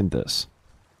you find this?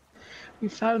 We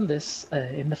found this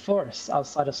in the forest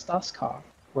outside of Staskar,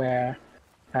 where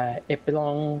it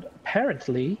belonged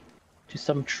apparently to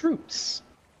some troops,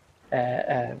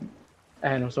 and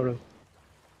sort of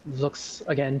looks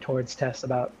again towards Tess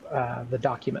about the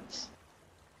documents.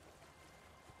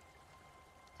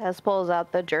 Tess pulls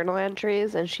out the journal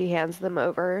entries and she hands them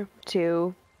over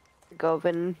to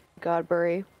Govan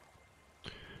Godbury.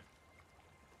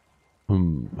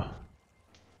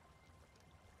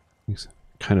 He's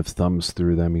kind of thumbs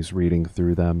through them. He's reading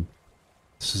through them.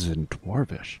 This is in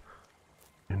Dwarvish.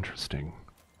 Interesting.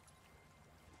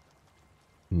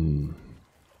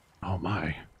 Oh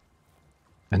my.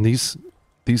 And these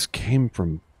came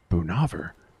from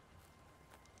Bunahver.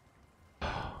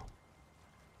 I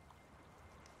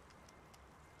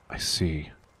see.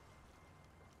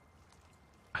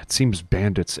 It seems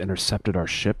bandits intercepted our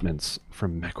shipments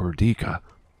from Mekordika.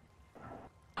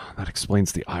 That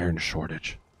explains the iron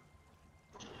shortage.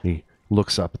 He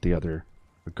looks up at the other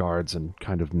guards and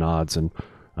kind of nods, and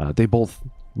they both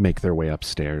make their way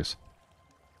upstairs.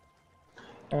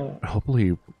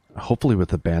 Hopefully with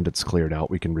the bandits cleared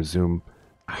out, we can resume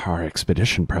our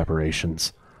expedition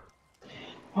preparations.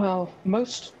 Well,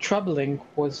 most troubling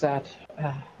was that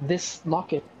this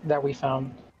locket that we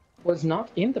found was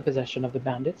not in the possession of the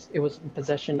bandits. It was in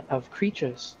possession of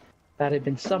creatures that had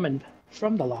been summoned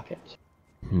from the locket,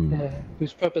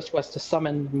 whose purpose was to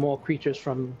summon more creatures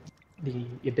from the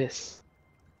abyss.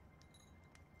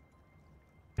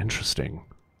 Interesting.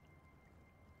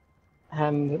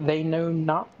 And they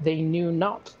knew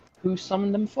not who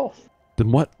summoned them forth.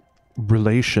 Then what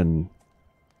relation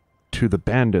to the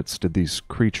bandits did these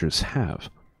creatures have?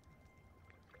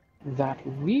 That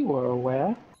we were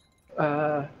aware,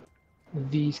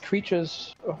 these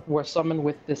creatures were summoned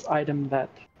with this item that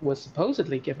was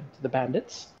supposedly given to the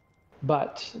bandits,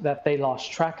 but that they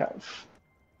lost track of.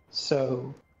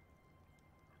 So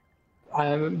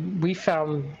we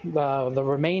found the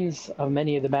remains of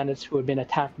many of the bandits who had been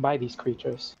attacked by these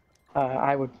creatures.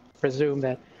 I would presume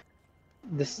that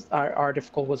this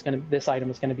article this item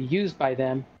was going to be used by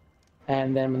them,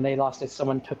 and then when they lost it,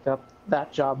 someone took up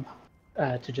that job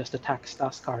to just attack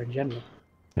Staskar in general.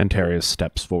 Antarius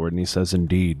steps forward and he says,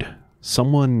 indeed,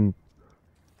 someone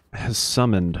has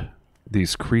summoned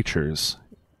these creatures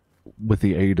with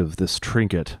the aid of this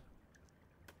trinket.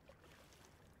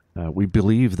 We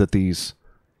believe that these,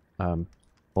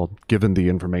 given the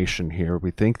information here,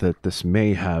 we think that this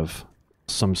may have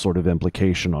some sort of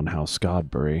implication on House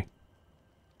Godbury,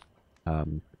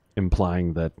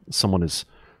 implying that someone is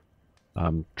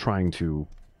trying to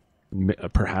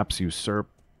perhaps usurp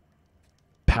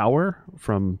power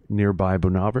from nearby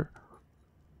Bunahver.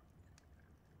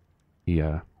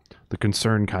 The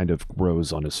concern kind of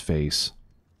grows on his face.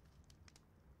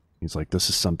 He's like, this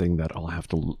is something that I'll have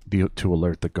to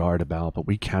alert the guard about, but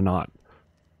we cannot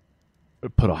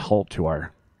put a halt to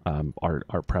our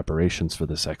preparations for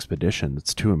this expedition.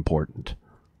 It's too important.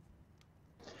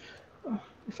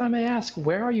 If I may ask,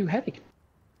 where are you heading?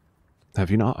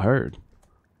 Have you not heard?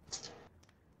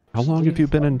 How long have you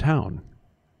been in town?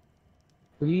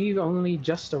 We've only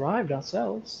just arrived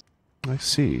ourselves. I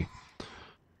see.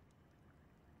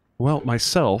 Well,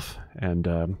 myself and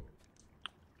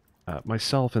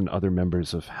other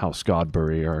members of House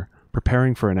Godbury are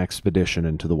preparing for an expedition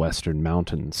into the Western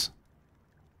Mountains.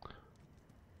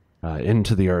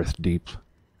 Into the earth deep.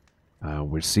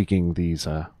 We're seeking these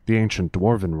the ancient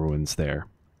dwarven ruins there.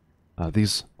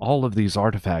 All of these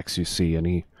artifacts you see, and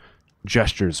he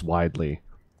gestures widely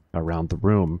around the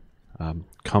room,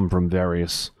 come from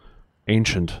various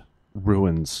ancient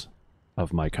ruins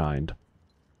of my kind.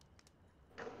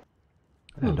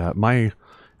 And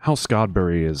House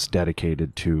Godbury is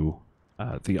dedicated to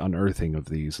the unearthing of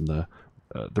these and the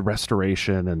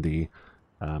restoration and the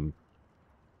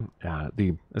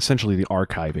essentially the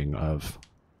archiving of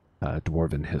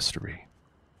dwarven history.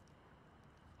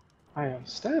 I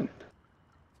understand.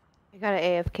 I got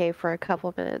an AFK for a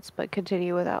couple minutes, but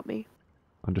continue without me.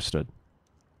 Understood.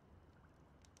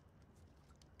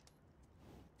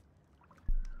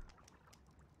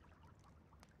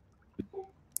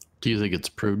 Do you think it's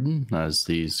prudent, as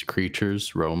these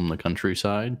creatures roam the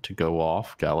countryside, to go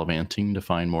off gallivanting to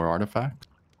find more artifacts?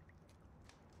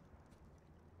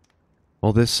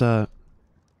 Well, this is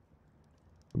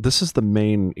the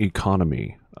main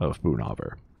economy of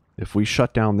Bunahver. If we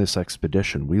shut down this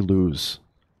expedition, we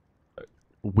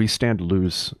stand to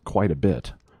lose quite a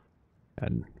bit.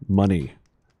 And money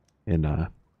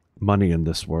in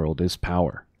this world is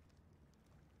power.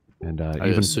 And I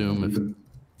even assume if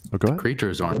go ahead.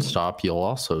 creatures aren't stopped, you'll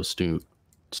also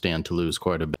stand to lose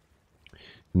quite a bit.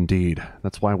 Indeed,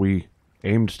 that's why we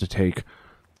aimed to take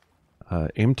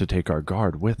our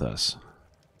guard with us.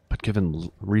 But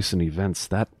given recent events,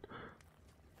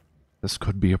 this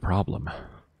could be a problem.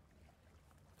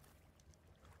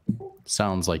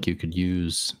 Sounds like you could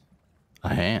use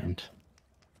a hand.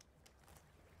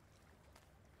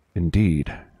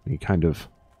 Indeed, he kind of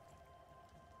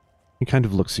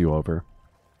looks you over.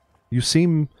 You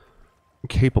seem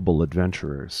capable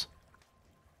adventurers.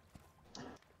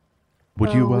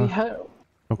 Would you? We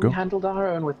go. handled our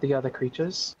own with the other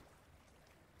creatures.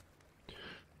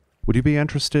 Would you be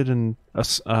interested in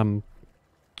us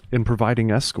in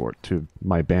providing escort to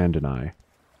my band and I,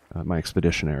 my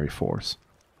expeditionary force?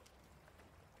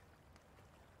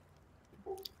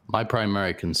 My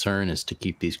primary concern is to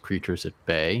keep these creatures at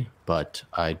bay, but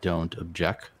I don't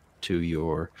object to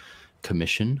your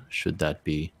commission, should that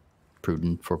be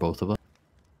prudent for both of us.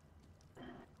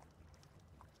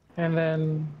 And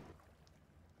then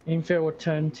Infir will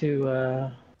turn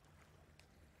to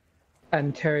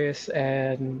Antarius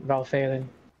and Valphalin.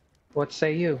 What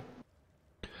say you?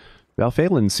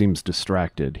 Valphalin seems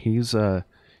distracted. He's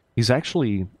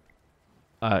actually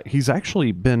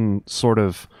been sort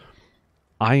of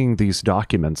eyeing these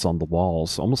documents on the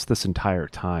walls almost this entire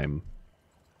time.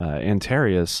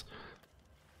 Antarius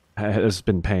has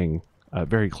been paying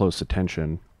very close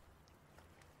attention,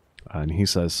 and he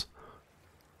says,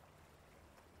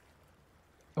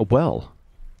 well,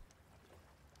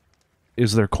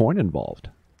 is there coin involved?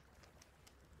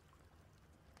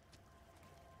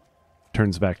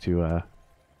 Turns back to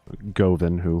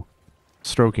Govin, who,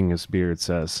 stroking his beard,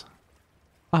 says,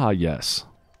 ah, yes,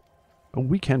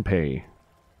 we can pay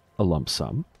a lump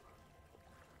sum.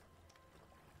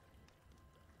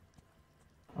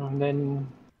 And then,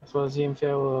 as well as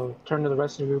Infir will turn to the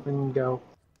rest of the group and go,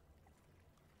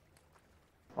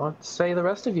 what say the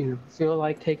rest of you? Feel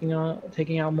like taking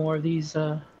out more of these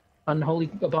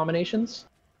unholy abominations?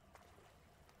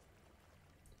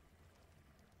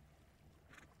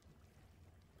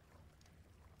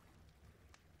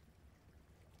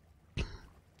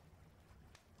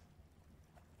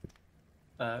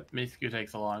 Misku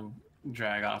takes a long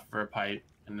drag off for a pipe,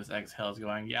 and this exhale is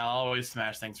going, yeah, I'll always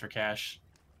smash things for cash.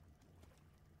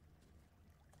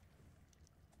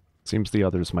 Seems the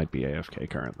others might be AFK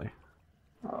currently.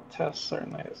 Well, Tess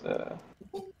certainly is.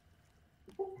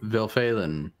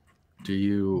 Vilphalin,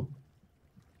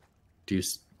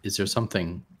 is there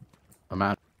something a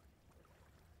matter?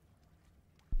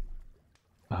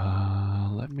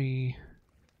 Let me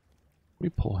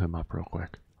pull him up real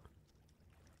quick.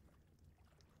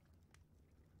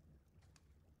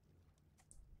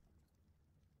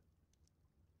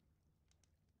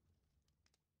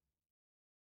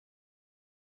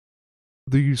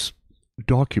 These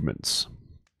documents,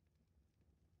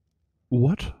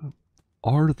 what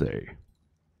are they?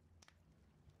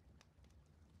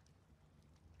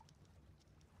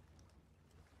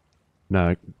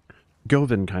 Now,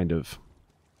 Govin kind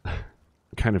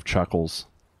of chuckles.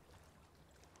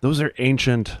 Those are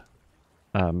ancient.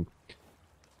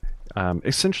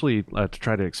 Essentially, to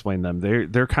try to explain them,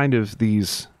 they're kind of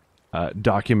these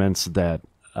documents that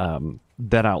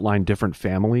outline different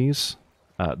families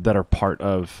that are part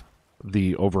of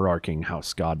the overarching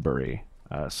House Godbury.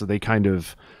 So they kind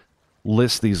of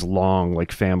list these long,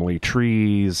 like, family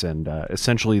trees, and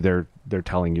essentially they're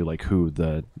telling you, like, who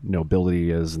the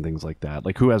nobility is and things like that,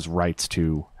 like who has rights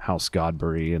to House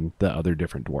Godbury and the other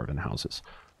different dwarven houses.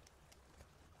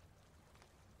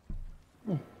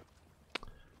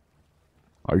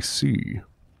 I see.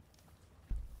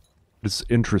 It's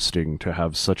interesting to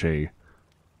have such a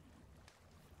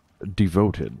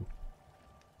devoted...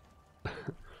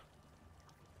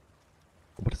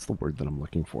 What what's the word that I'm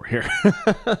looking for here?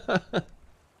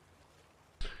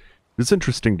 It's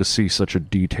interesting to see such a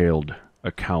detailed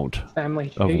account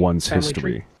of one's history.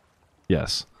 Tree.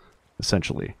 Yes,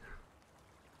 essentially.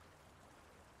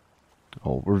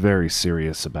 Oh, we're very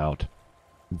serious about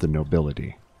the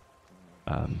nobility,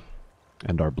 and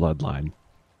our bloodline,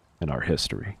 and our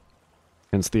history.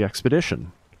 Hence the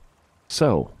expedition.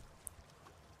 So,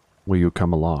 will you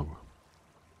come along?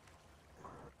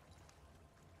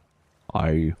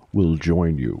 I will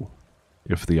join you,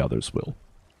 if the others will.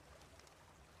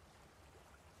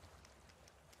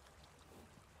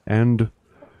 And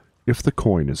if the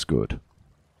coin is good.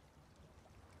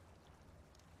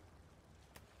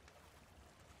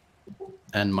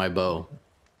 And my bow.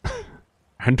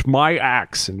 And my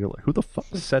axe. And you're like, who the fuck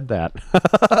said that?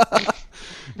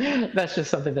 That's just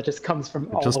something that just comes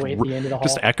from all the way at the end of the hall.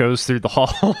 Just echoes through the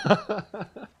hall.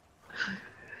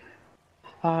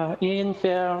 Ian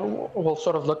Fair will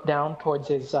sort of look down towards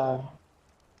his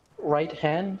right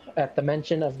hand at the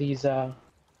mention of these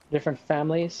different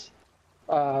families,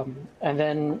 and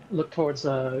then look towards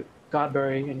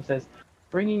Godbury and he says,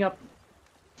 bringing up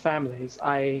families,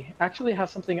 I actually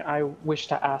have something I wish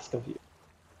to ask of you.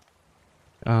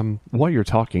 While you're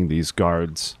talking, these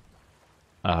guards,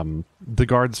 the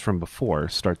guards from before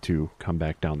start to come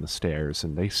back down the stairs,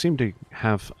 and they seem to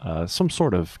have some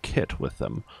sort of kit with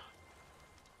them.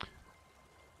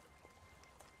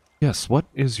 Yes, what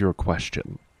is your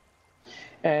question?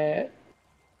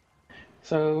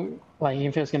 So, like,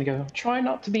 Ian Fair's going to go, try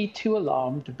not to be too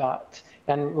alarmed, but,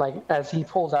 and, like, as he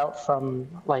pulls out from,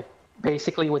 like,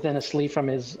 basically within a sleeve from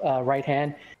his right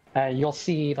hand, you'll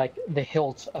see, like, the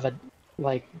hilt of a,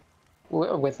 like,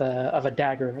 of a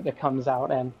dagger that comes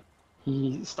out, and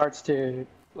he starts to,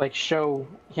 like, show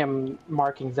him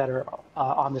markings that are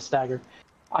on this dagger.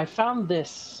 I found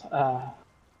this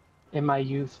in my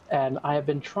youth, and I have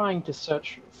been trying to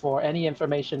search for any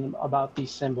information about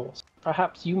these symbols.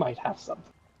 Perhaps you might have something.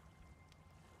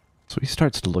 So he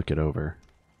starts to look it over.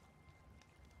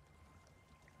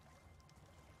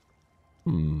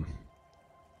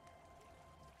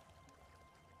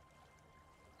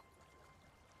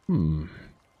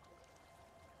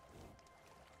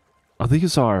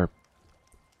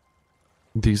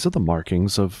 These are the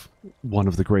markings of one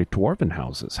of the great dwarven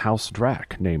houses, House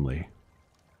Drac, namely.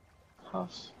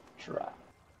 House Drac.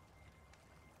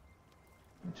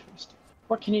 Interesting.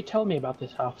 What can you tell me about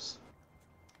this house?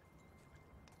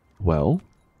 Well,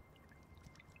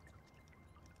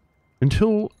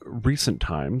 until recent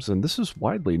times, and this is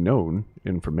widely known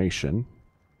information,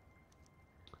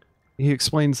 he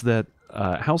explains that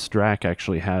House Drac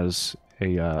actually has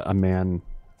a man.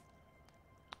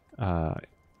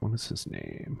 What is his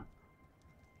name?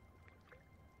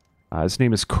 His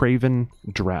name is Craven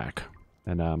Drac,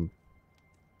 and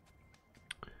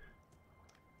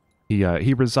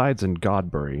he resides in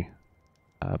Godbury,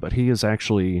 but he is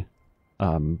actually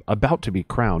about to be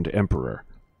crowned emperor.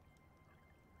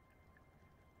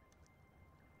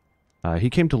 He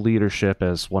came to leadership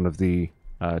as one of the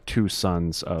two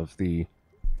sons of the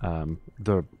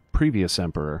previous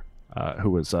emperor,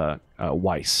 who was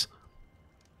Weiss.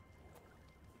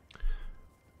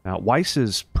 Now,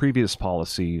 Weiss's previous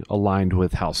policy aligned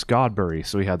with House Godbury,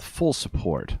 so he had full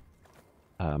support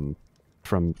from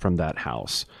that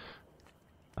house.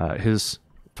 His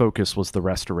focus was the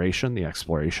restoration, the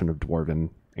exploration of dwarven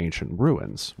ancient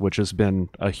ruins, which has been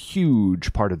a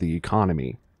huge part of the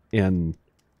economy in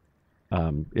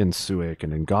Suic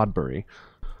and in Godbury.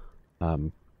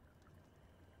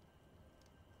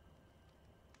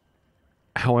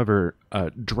 However,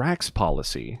 Drac's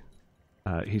policy,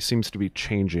 he seems to be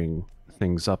changing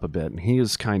things up a bit, and he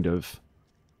is kind of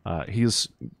he's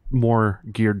more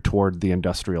geared toward the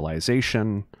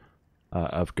industrialization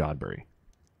of Godbury.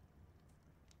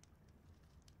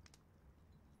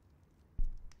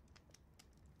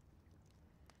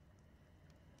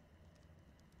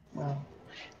 Well,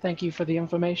 thank you for the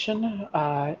information.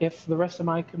 If the rest of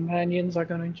my companions are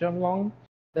going to jump along,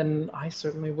 then I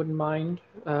certainly wouldn't mind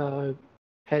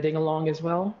heading along as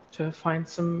well to find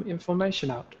some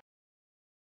information out.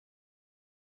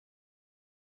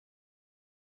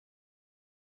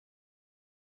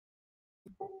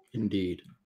 Indeed.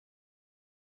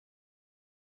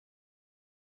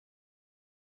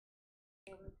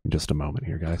 Just a moment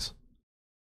here, guys.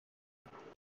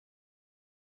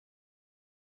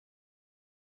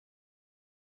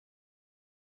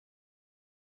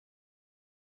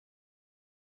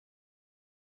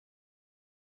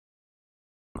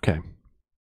 Okay.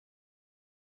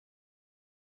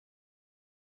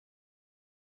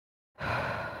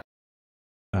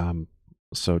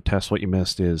 So, Tess, what you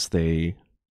missed is they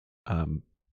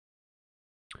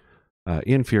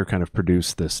Inquire kind of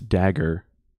produced this dagger,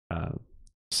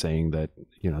 saying that,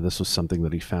 this was something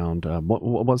that he found. What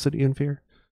was it, Inquire?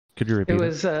 Could you repeat It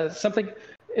was something.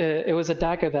 It was a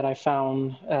dagger that I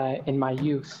found in my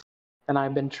youth, and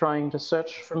I've been trying to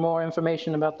search for more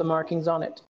information about the markings on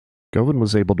it. Govan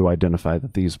was able to identify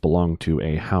that these belong to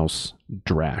a house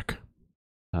Drac,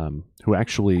 who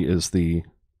actually is the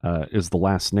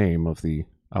last name of the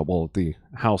the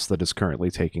house that is currently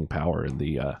taking power in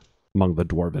the among the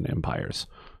Dwarven empires.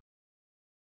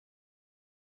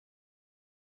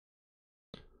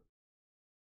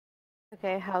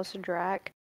 Okay, House of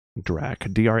Drac. Drac,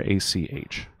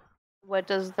 D-R-A-C-H. What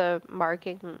does the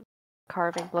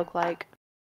carving look like?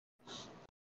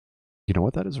 You know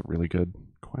what? That is a really good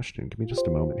question. Give me just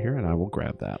a moment here, and I will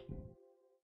grab that.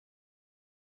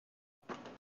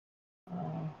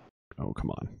 Oh,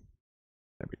 come on.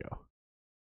 There we go.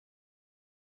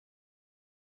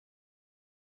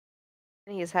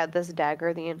 And he's had this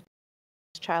dagger the entire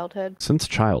childhood. Since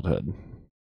childhood.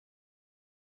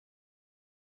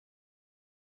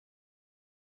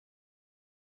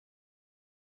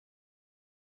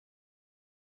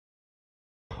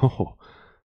 Oh.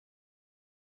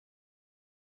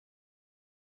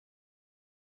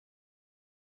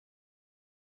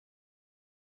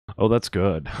 Oh, that's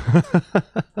good.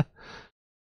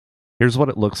 Here's what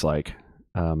it looks like.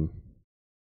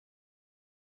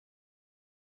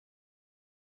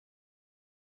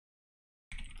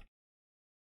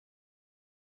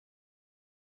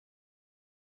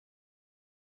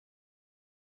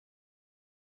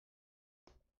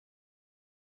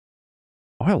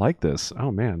 Oh, I like this. Oh,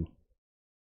 man.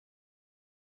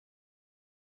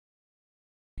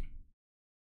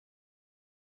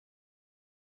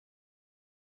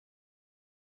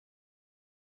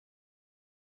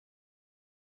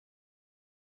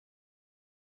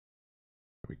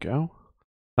 There we go.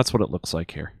 That's what it looks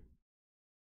like here.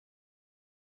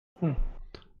 Let's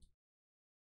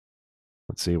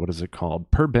see, what is it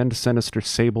called? Per bend, sinister,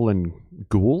 sable, and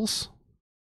ghouls?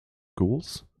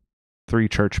 Ghouls? 3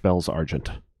 church bells,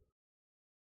 argent.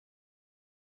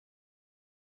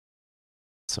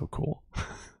 So cool.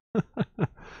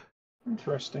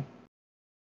 Interesting.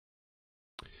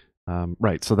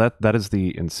 Right, so that is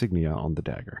the insignia on the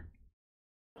dagger.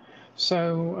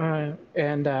 So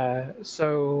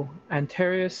so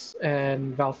Antarius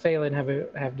and Valphalin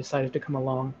have decided to come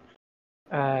along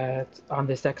on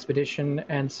this expedition,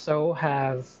 and so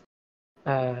have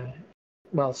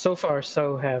so far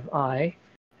so have I,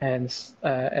 and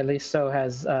at least so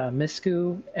has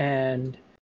Misku and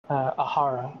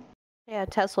Ahara. Yeah,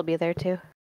 Tess will be there too.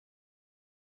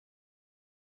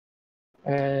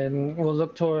 And we'll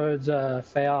look towards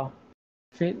Fayal.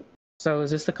 So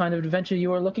is this the kind of adventure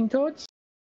you are looking towards?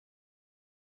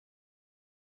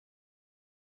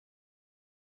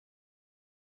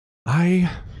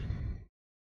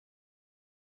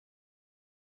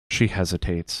 She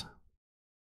hesitates.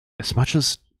 As much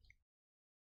as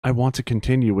I want to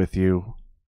continue with you,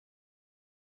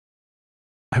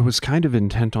 I was kind of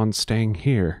intent on staying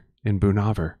here in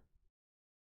Bunahver.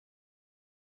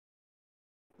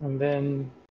 And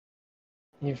then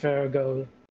Nefera goes,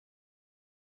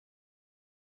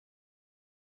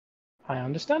 I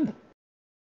understand.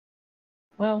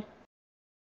 Well,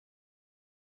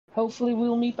 hopefully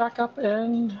we'll meet back up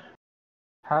and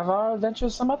have our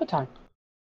adventures some other time.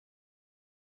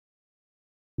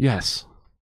 Yes,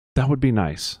 that would be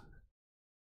nice.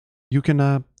 You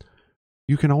can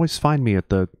always find me at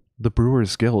the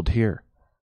Brewers Guild here.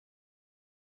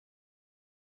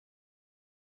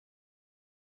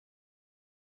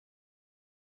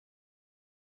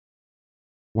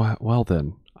 Well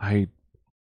then, I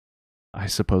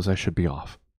suppose I should be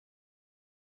off.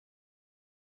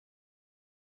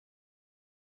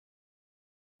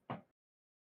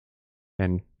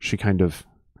 And she kind of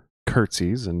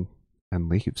curtsies and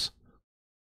leaves.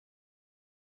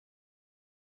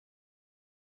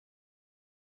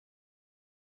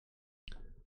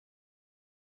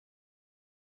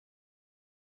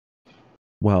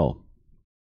 Well,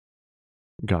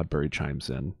 Godbury chimes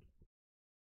in.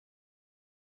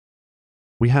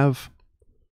 We have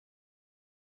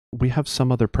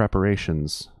some other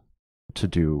preparations to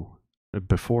do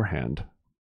beforehand.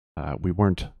 We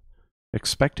weren't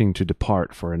expecting to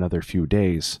depart for another few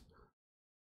days.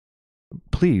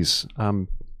 Please,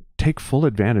 take full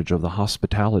advantage of the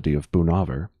hospitality of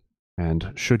Bunahver,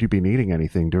 and should you be needing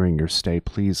anything during your stay,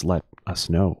 please let us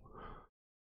know.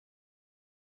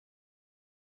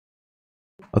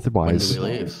 Otherwise, When do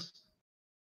we leave?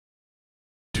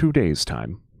 2 days'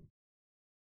 time.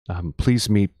 Please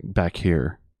meet back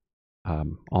here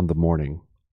on the morning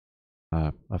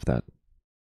of that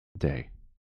day.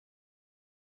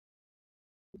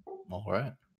 All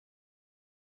right.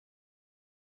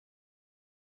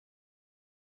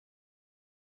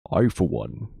 I, for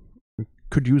one,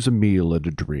 could use a meal and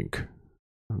a drink,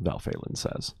 Valphalin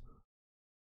says.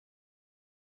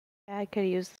 Yeah, I could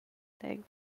use thing.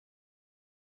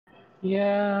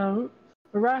 Yeah,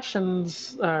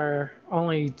 rations are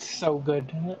only so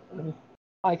good.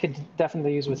 I could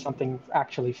definitely use with something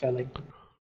actually filling.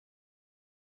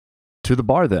 To the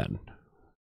bar, then,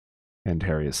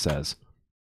 Antarius says,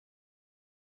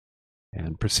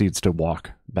 and proceeds to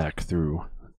walk back through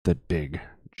the big,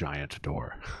 giant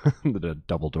door, the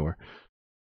double door.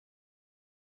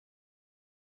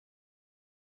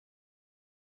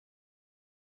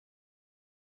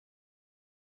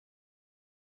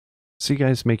 So you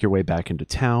guys make your way back into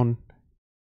town,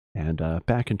 and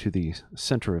back into the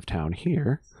center of town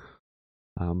here.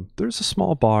 There's a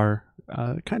small bar,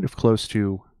 kind of close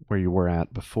to where you were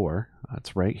at before.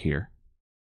 It's right here.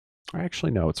 Or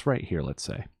actually, no, it's right here, let's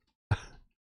say.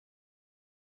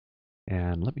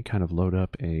 And let me kind of load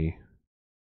up a...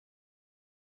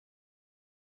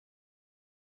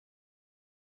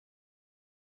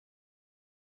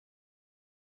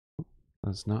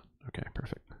 That's not... Okay,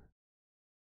 perfect.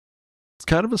 It's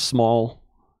kind of a small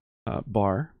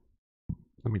bar.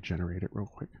 Let me generate it real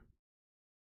quick.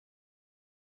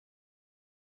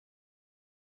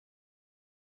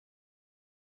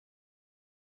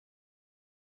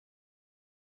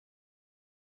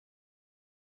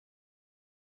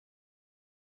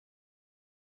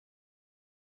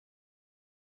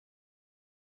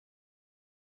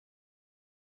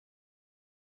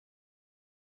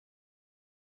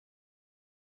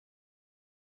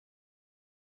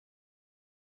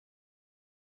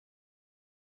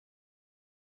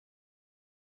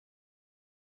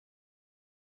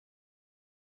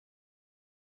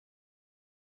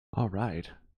 All right.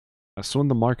 So in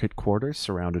the market quarters,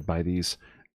 surrounded by these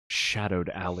shadowed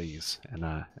alleys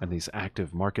and these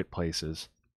active marketplaces,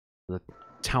 the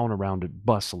town around it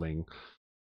bustling,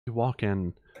 you walk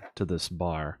in to this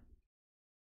bar.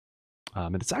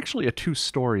 And it's actually a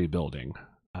 2-story building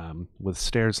with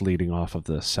stairs leading off of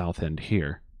the south end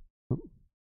here.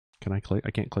 Can I click?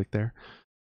 I can't click there.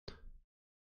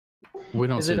 We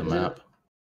don't Is see it the a- map.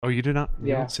 Oh, you do not? You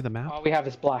Yeah. don't see the map? All we have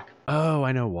is black. Oh,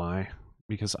 I know why.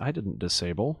 Because I didn't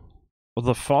disable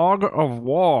the fog of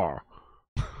war.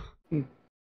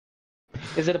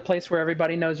 Is it a place where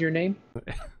everybody knows your name?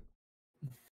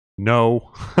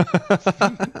 No.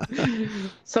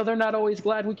 So they're not always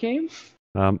glad we came?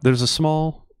 There's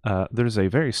a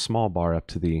very small bar up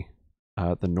to the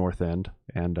north end,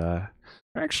 and there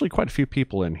are actually quite a few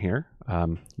people in here.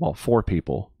 Well, 4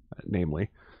 people, namely.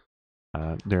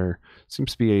 There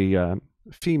seems to be a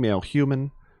female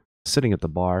human sitting at the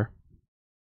bar.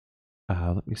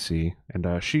 Let me see,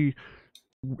 and she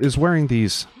is wearing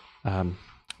these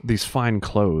fine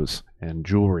clothes and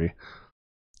jewelry.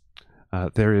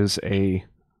 There is a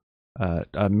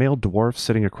male dwarf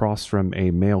sitting across from a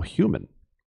male human.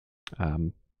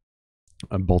 On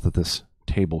both at this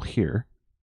table here.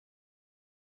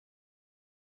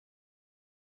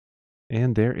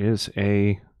 And there is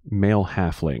a male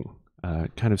halfling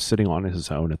kind of sitting on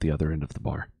his own at the other end of the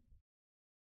bar.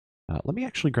 Let me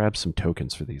actually grab some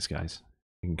tokens for these guys.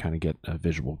 You can kind of get a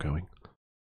visual going.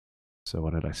 So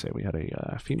what did I say? We had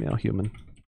a female human.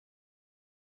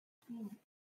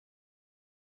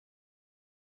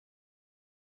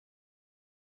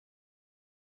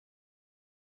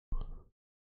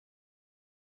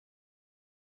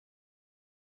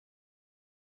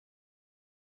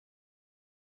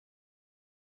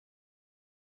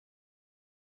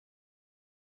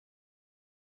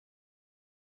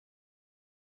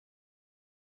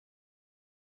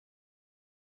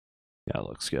 Yeah, it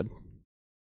looks good.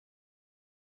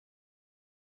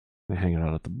 They're hanging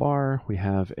out at the bar. We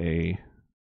have a,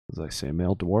 as I say,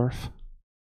 male dwarf.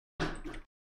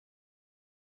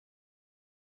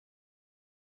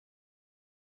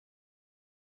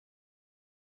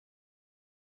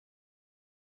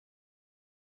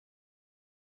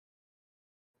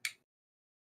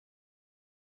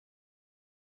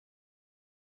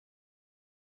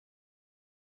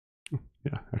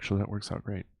 Yeah, actually that works out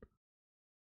great.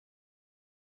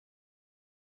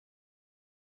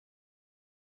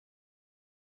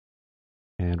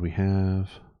 And we have...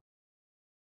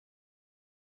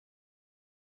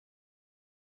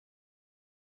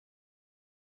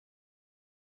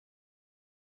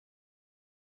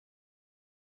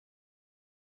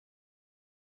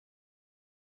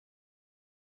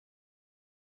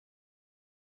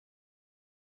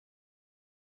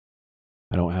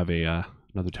 I don't have a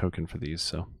another token for these,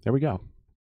 so there we go.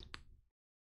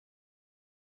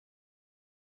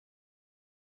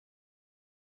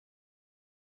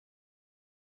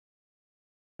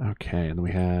 Okay, and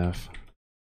we have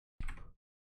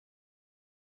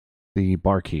the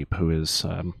barkeep, who is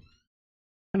kind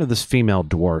of this female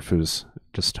dwarf who's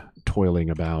just toiling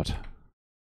about,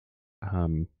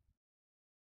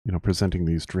 presenting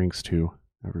these drinks to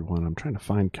everyone. I'm trying to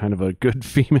find kind of a good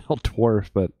female dwarf,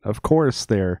 but of course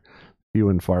they're few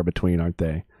and far between, aren't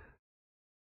they?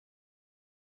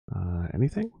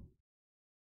 Anything?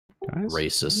 Guys?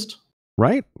 Racist.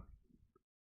 Right?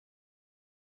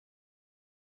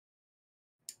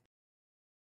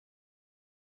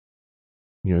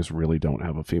 You guys really don't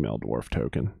have a female dwarf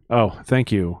token. Oh,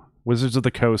 thank you. Wizards of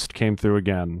the Coast came through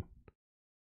again.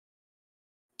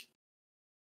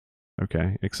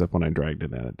 Okay, except when I dragged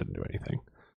it in, it didn't do anything.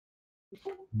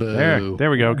 Boo.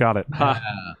 There we go. Got it. Ha.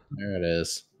 Yeah, there it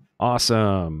is.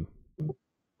 Awesome.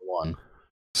 One.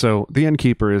 So the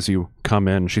innkeeper, as you come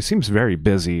in, she seems very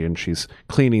busy, and she's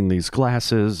cleaning these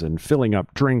glasses and filling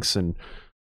up drinks and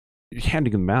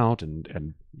handing them out,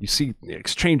 and you see the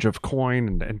exchange of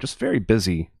coin, and just very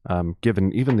busy,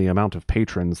 given even the amount of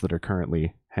patrons that are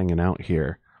currently hanging out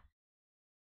here.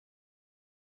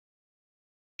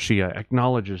 She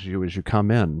acknowledges you as you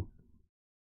come in.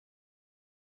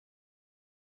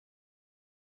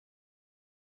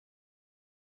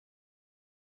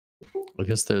 I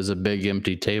guess there's a big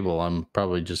empty table. I'm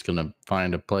probably just going to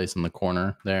find a place in the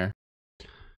corner there.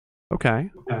 Okay.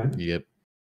 Yep.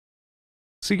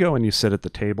 So you go and you sit at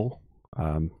the table.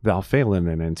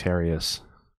 Valphalin and Antarius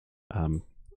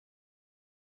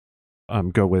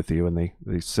go with you, and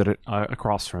they sit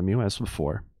across from you as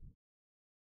before.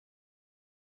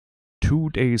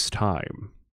 2 days'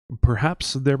 time.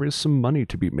 Perhaps there is some money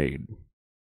to be made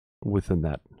within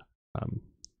that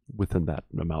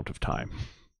amount of time.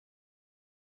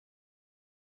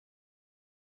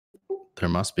 There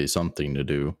must be something to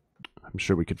do. I'm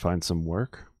sure we could find some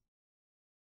work.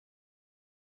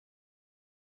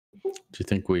 Do you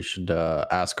think we should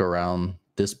ask around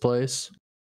this place?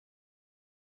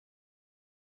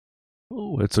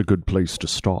 Oh, it's a good place to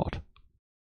start.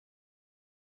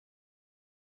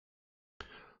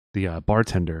 The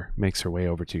bartender makes her way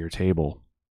over to your table.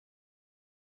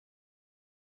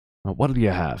 What do you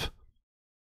have?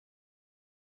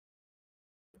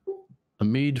 A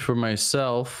mead for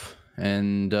myself,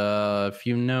 and if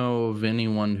you know of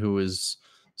anyone who is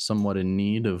somewhat in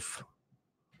need of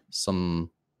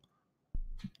some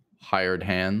hired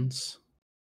hands.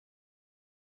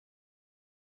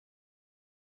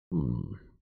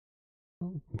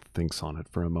 Thinks on it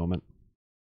for a moment.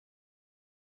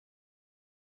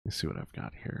 Let me see what I've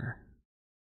got here.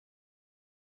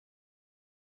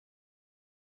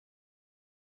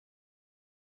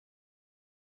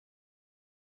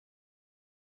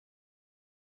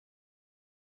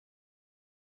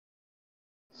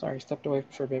 Sorry, stepped away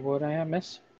for a bit. What did I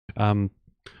miss?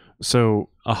 So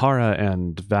Ahara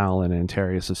and Val and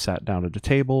Antarius have sat down at a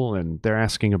table, and they're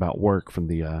asking about work from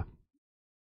the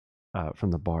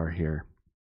bar here.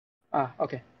 Ah,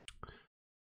 okay.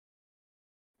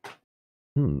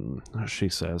 She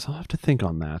says, I'll have to think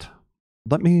on that.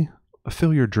 Let me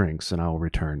fill your drinks, and I'll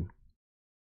return.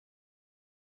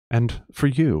 And for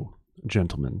you,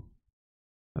 gentlemen,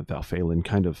 Valphalin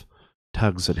kind of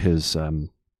tugs at his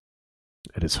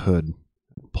hood,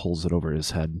 pulls it over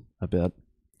his head a bit.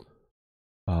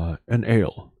 An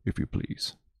ale, if you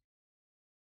please.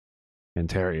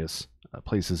 Antarius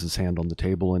places his hand on the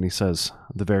table, and he says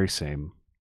the very same.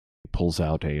 He pulls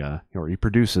out he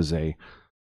produces a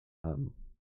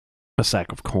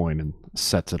sack of coin and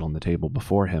sets it on the table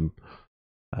before him.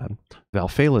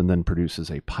 Valphalin then produces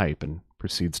a pipe and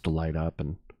proceeds to light up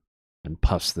and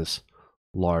puffs this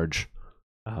large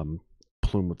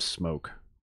plume of smoke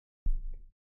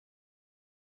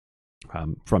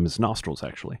from his nostrils,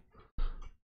 actually.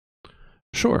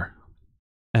 Sure.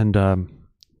 And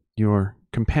your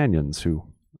companions, who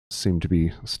seem to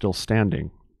be still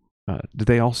standing, do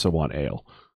they also want ale?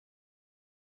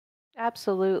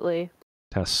 Absolutely.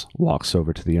 Tess walks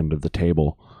over to the end of the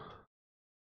table.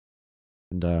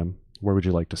 And where would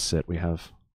you like to sit? We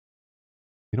have...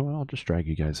 You know what? I'll just drag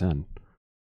you guys in.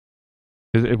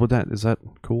 Is that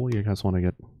cool? You guys want to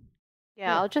get...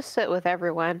 Yeah, I'll just sit with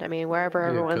everyone. I mean, wherever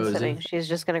everyone's cozy. sitting, she's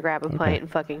just going to grab a pint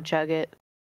and fucking chug it.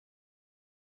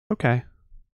 Okay.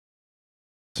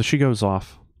 So she goes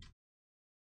off.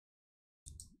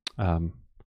 Kind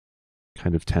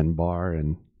of 10 bar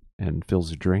and fills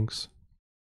the drinks.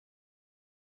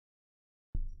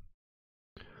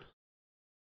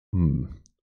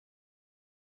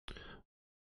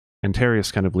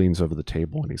 Antarius kind of leans over the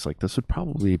table, and he's like, this would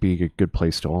probably be a good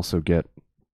place to also get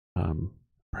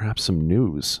perhaps some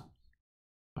news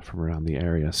from around the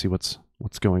area, see what's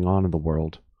going on in the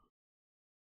world.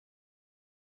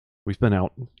 We've been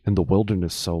out in the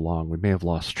wilderness so long, we may have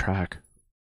lost track.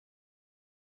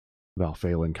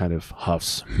 Valphalin kind of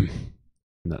huffs, and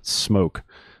that smoke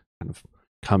kind of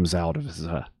comes out of his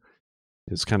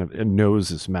kind of, it knows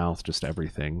his mouth, just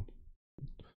everything.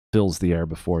 Fills the air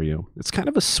before you. It's kind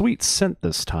of a sweet scent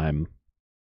this time.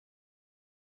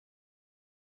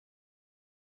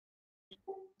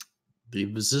 The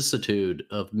vicissitude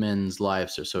of men's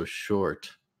lives are so short.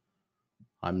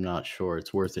 I'm not sure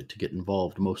it's worth it to get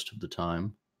involved most of the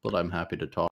time, but I'm happy to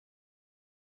talk.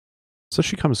 So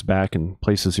she comes back and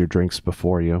places your drinks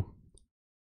before you.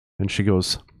 And she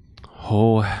goes,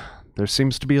 "Oh, there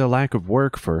seems to be a lack of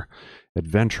work for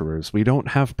adventurers. We don't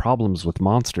have problems with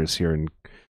monsters here in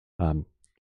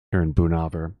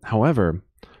Bunahver. However,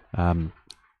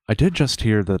 I did just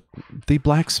hear that the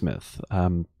blacksmith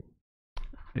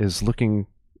is looking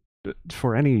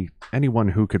for anyone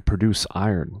who could produce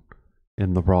iron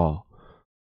in the raw.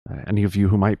 Any of you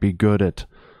who might be good at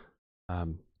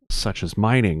such as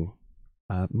mining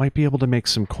might be able to make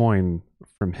some coin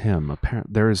from him.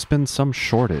 There has been some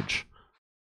shortage,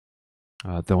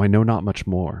 though I know not much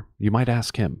more. You might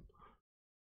ask him."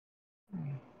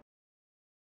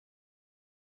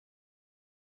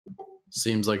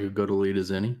 Seems like a good a lead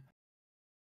as any.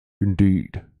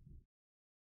 Indeed.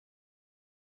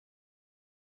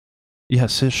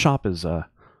 Yes, his shop is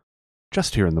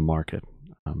just here in the market,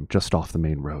 just off the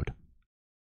main road.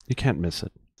 You can't miss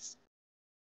it.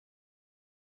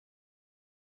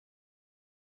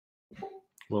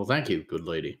 Well, thank you, good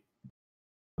lady.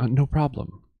 No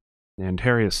problem. And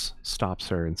Harrius stops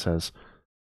her and says,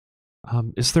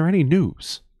 "Is there any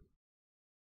news?"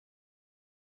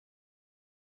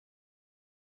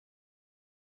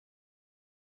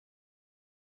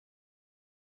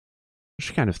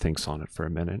 She kind of thinks on it for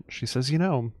a minute. She says,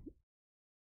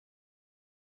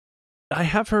 I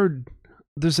have heard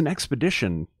there's an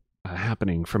expedition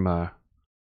happening from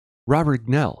Robert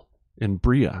Gnell in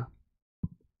Bria.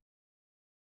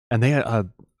 And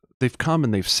they've come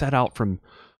and they've set out from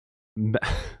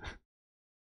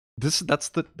that's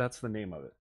the name of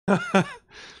it.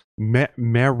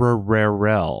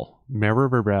 Merarel.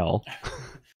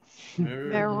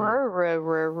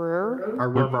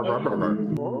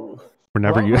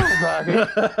 Whenever you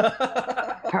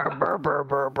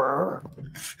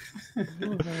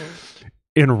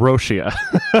in Roshia.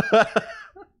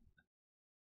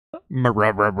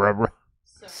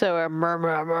 So a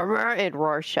murmur in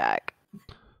Rorschach.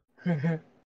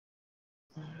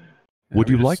 Would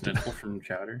you like to from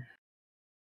Chowder?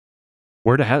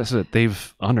 Word has it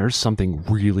they've unearthed something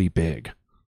really big.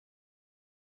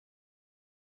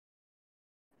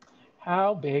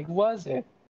 How big was it?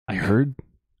 I heard.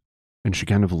 And she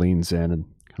kind of leans in and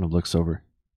kind of looks over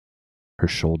her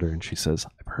shoulder and she says,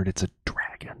 "I've heard it's a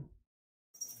dragon."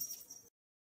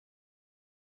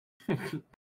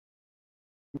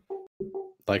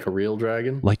 Like a real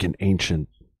dragon? Like an ancient,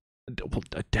 well,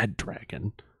 a dead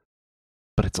dragon.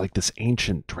 But it's like this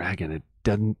ancient dragon. It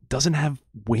doesn't have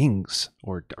wings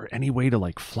or any way to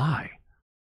like fly.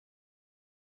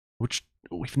 Which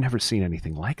we've never seen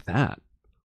anything like that.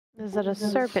 Is it a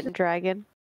serpent dragon?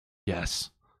 Yes.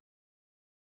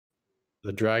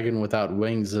 The dragon without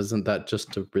wings, isn't that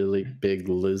just a really big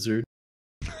lizard?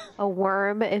 A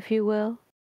worm, if you will.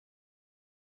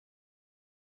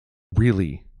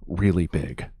 Really, really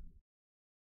big.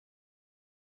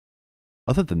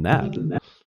 Other than that,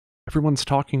 everyone's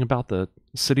talking about the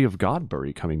city of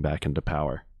Godbury coming back into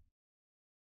power.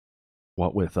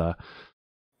 What with, the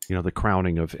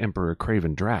crowning of Emperor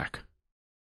Craven Drak.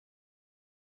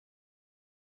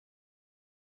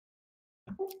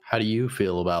 How do you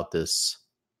feel about this,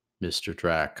 Mr.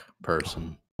 Drak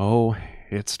person? Oh,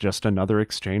 it's just another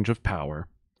exchange of power.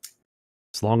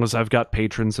 As long as I've got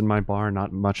patrons in my bar,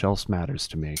 not much else matters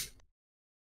to me.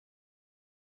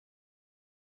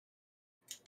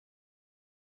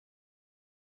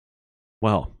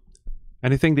 Well,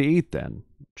 anything to eat then?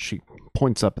 She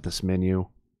points up at this menu.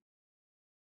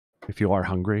 If you are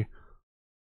hungry.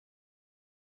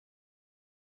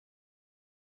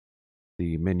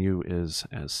 The menu is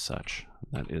as such.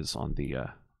 That is on the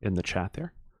in the chat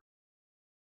there.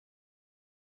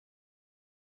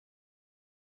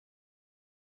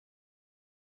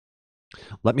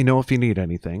 Let me know if you need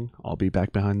anything. I'll be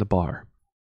back behind the bar.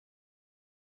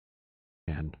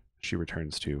 And she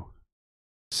returns to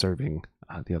serving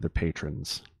the other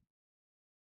patrons.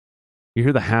 You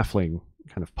hear the halfling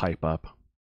kind of pipe up.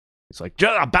 He's like,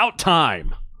 "About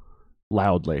time!"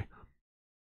 Loudly.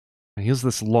 And he has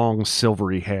this long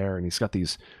silvery hair, and he's got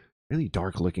these really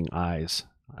dark-looking eyes.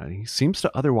 He seems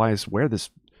to otherwise wear this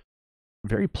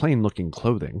very plain-looking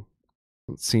clothing.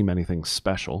 Doesn't seem anything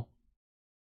special.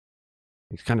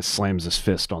 He kind of slams his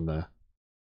fist on the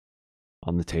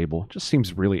table. Just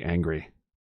seems really angry.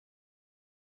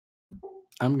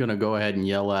 I'm gonna go ahead and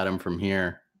yell at him from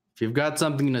here. If you've got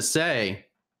something to say,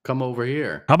 come over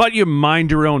here. How about you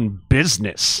mind your own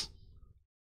business?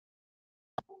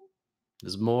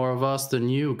 There's more of us than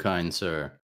you, kind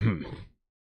sir.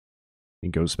 He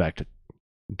goes back to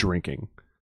drinking.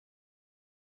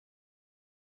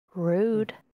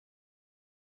 Rude.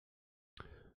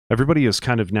 Everybody is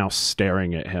kind of now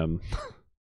staring at him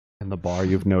in the bar,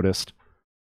 you've noticed.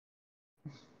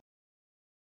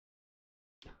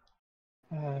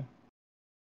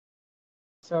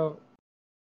 So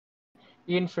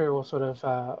Ianfer will sort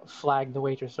of flag the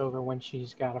waitress over when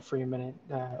she's got a free minute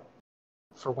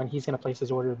for when he's going to place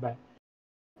his order.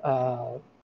 But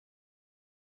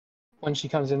when she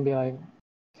comes in, be like,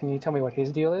 "Can you tell me what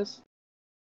his deal is?"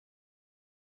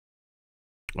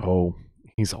 Oh,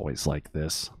 he's always like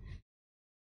this.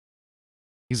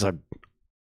 He's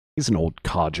an old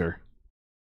codger.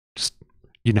 Just,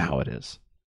 you know how it is.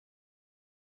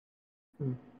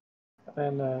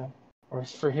 And or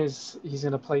for his, he's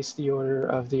going to place the order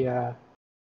of the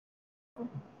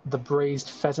braised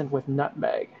pheasant with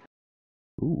nutmeg.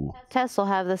 Ooh. Tess will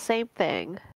have the same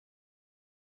thing.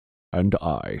 And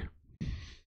I.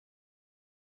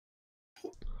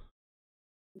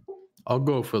 I'll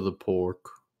go for the pork.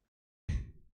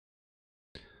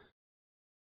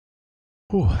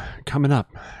 Ooh, coming up.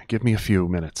 Give me a few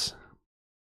minutes.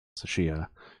 So she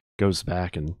goes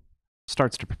back and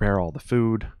starts to prepare all the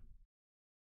food.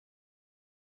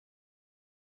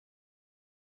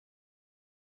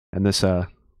 And this the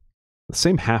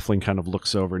same halfling kind of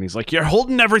looks over and he's like, "You're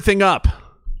holding everything up."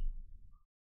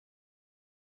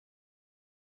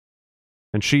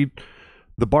 And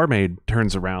the barmaid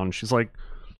turns around. She's like,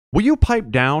 "Will you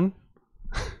pipe down?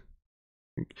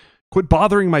 Quit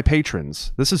bothering my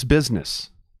patrons. This is business."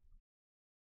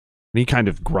 And he kind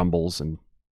of grumbles and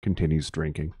continues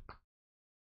drinking.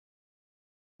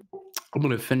 I'm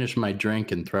gonna finish my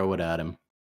drink and throw it at him.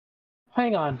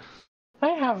 Hang on.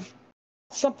 I have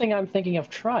something I'm thinking of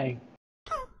trying.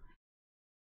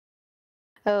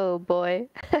 Oh boy.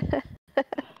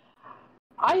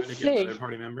 I Try to get think... another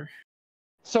party member.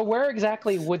 So where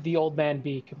exactly would the old man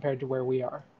be compared to where we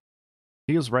are?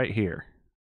 He is right here.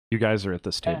 You guys are at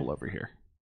this table over here.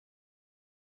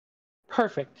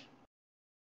 Perfect.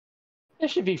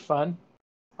 This should be fun.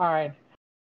 Alright.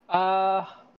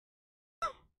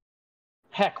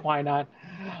 Heck, why not?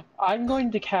 I'm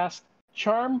going to cast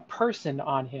Charm Person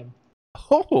on him.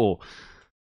 Oh!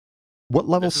 What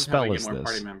level This is how we spell get is more this?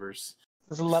 party members.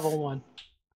 This is level 1.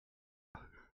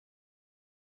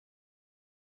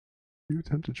 You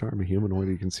attempt to charm a humanoid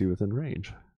you can see within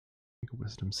range. Make a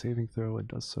wisdom saving throw and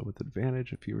does so with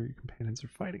advantage if you or your companions are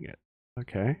fighting it.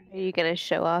 Okay. Are you gonna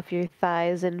show off your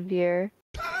thighs in Veer?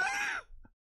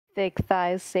 Thick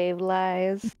thighs save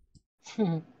lies.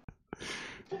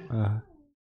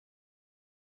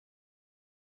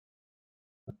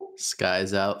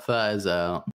 Skies out, thighs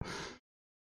out.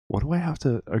 What do I have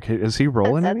to... Okay, is he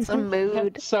rolling That's a anything?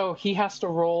 mood. So he has to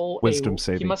roll Wisdom he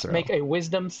saving must throw. make a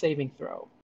wisdom saving throw.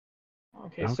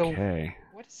 Okay, so Okay.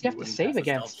 what does he have to Wouldn't save pass a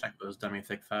stealth against? check those dummy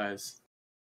thick thighs.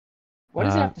 What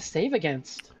does he have to save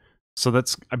against? So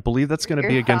that's... I believe that's going to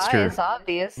be Your against your... thighs,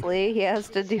 obviously. He has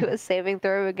to do a saving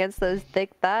throw against those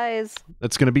thick thighs.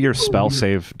 That's going to be your spell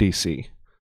save DC.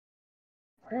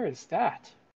 Where is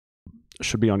that? It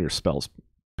should be on your spells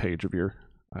page of your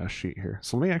sheet here.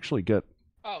 So let me actually get...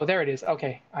 Oh, there it is.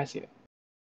 Okay, I see it.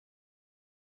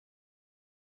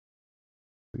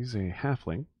 He's a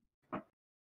halfling.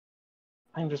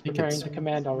 I'm just I think preparing it's- the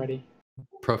command already.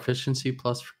 Proficiency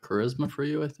plus charisma for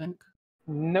you, I think.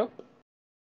 Nope.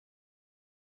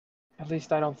 At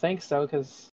least I don't think so,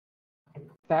 because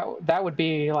that would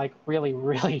be like really,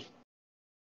 really.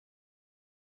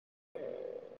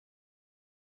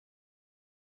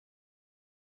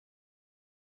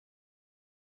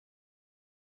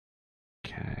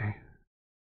 Okay.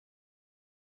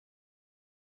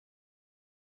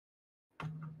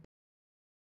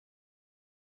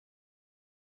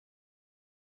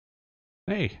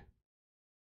 Hey.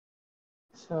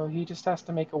 So he just has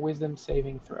to make a wisdom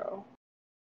saving throw.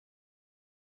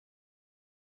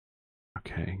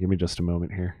 Okay, give me just a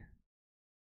moment here.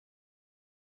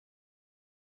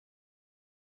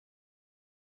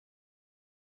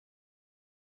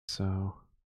 So...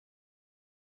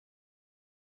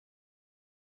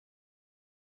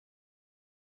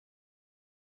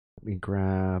 Let me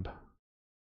grab...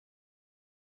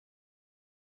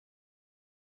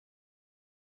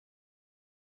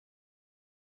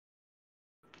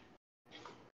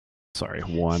 Sorry,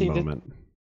 one See, moment.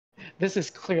 This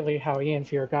is clearly how Ian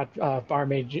Fear got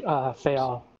barmaid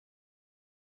fail.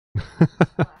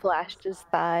 Flashed his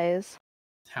thighs.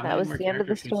 How That many was more the end of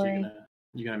the character sheets story.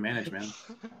 you gonna manage, man?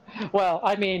 Well,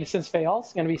 I mean, since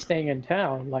Fael's going to be staying in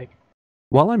town, like,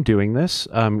 While I'm doing this,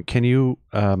 can you...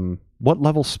 what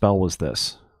level spell was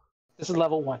this? this is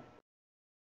level 1.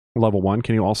 Level 1.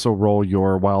 Can you also roll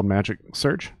your Wild Magic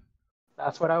Surge?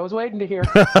 That's what I was waiting to hear.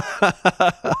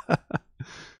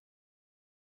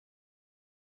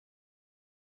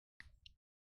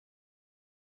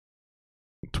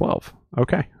 12.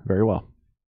 Okay, very well.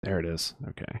 There it is.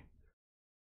 Okay.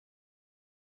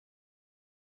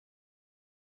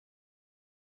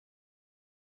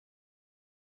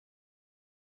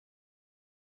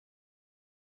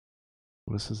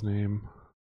 What's his name?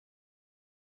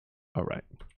 All right.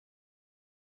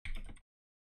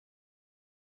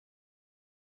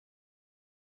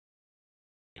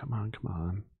 Come on, come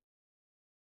on.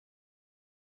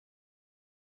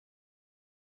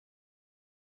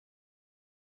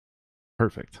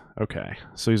 Perfect. Okay.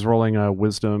 So he's rolling a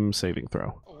wisdom saving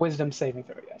throw. Wisdom saving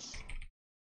throw, yes.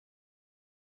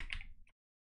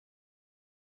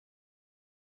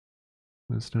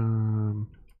 Wisdom.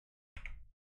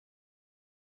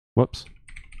 Whoops.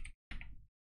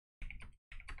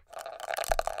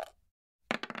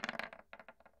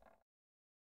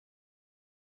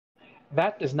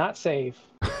 That does not save.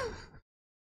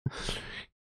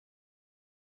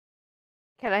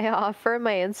 Can I offer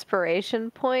my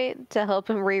inspiration point to help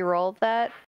him re-roll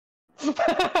that?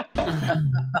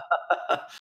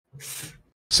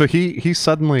 So he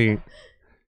suddenly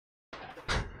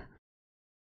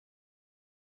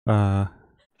let's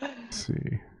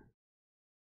see.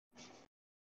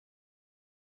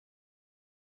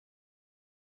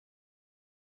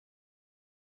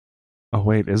 Oh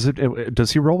wait, is it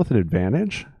does he roll with an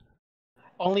advantage?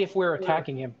 Only if we're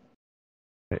attacking him.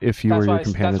 If you were your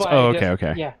companions. Oh, okay,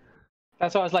 okay. Yeah.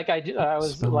 That's why I was like, I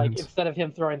was Spell like, ends. instead of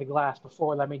him throwing the glass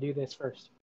before, let me do this first.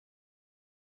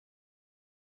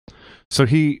 So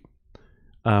he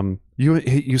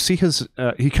you see his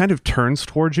he kind of turns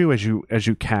towards you as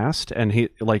you cast, and he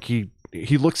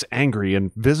looks angry,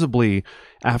 and visibly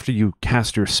after you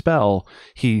cast your spell,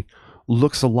 he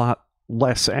looks a lot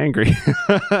less angry.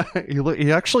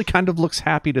 He actually kind of looks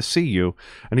happy to see you,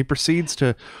 and he proceeds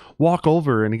to walk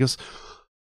over and he goes,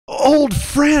 "Old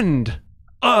friend,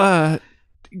 I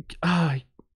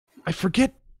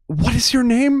forget, what is your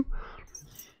name?"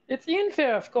 It's Ian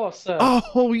Fair, of course, sir.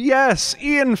 Oh yes,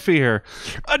 Ian Fear.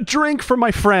 A drink for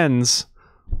my friends.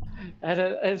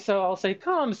 And so I'll say,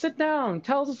 come, sit down.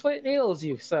 Tell us what ails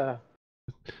you, sir.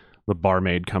 The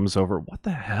barmaid comes over. What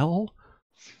the hell?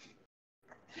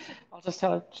 I'll just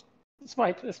tell her, this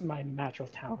is my natural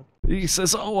talent. He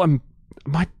says, "Oh,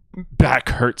 my back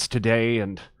hurts today,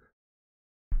 and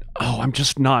I'm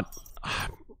just not.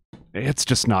 It's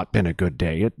just not been a good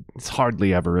day. It's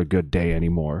hardly ever a good day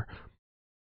anymore.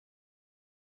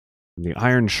 The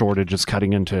iron shortage is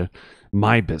cutting into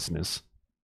my business.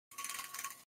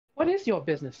 What is your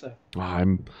business, sir?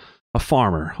 I'm a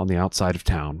farmer on the outside of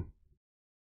town."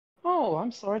 Oh,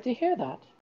 I'm sorry to hear that.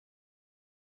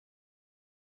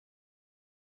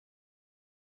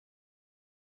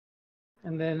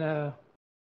 And then,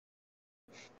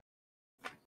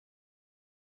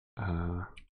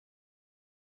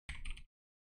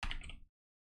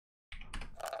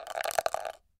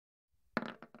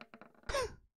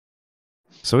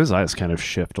 So his eyes kind of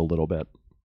shift a little bit.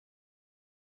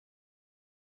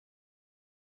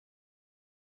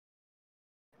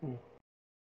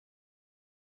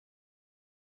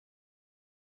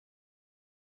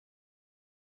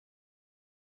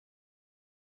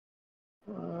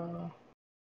 The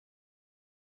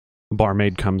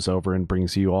barmaid comes over and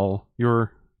brings you all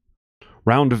your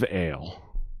round of ale.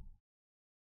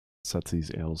 Sets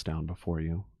these ales down before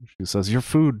you. She says, "Your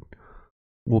food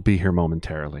will be here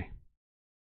momentarily."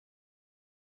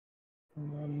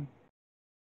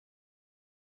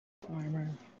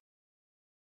 farmer.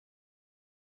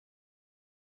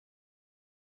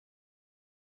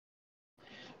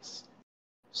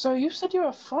 So you said you're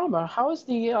a farmer. How has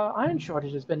the iron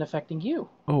shortage been affecting you?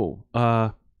 Oh,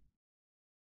 I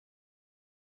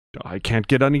can't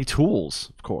get any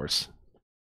tools, of course.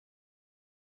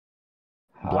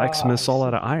 Blacksmith's all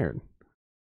out of iron.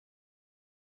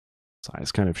 His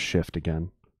eyes kind of shift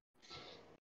again.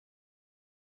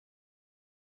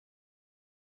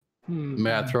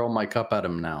 May I throw my cup at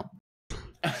him now?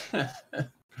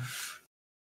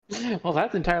 Well,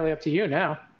 that's entirely up to you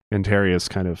now. And Tarius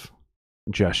kind of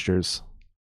gestures.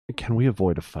 "Can we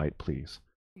avoid a fight, please?"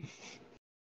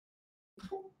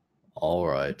 All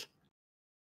right.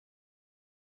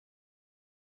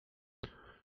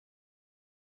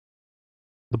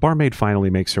 The barmaid finally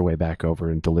makes her way back over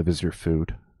and delivers your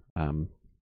food, and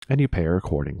you pay her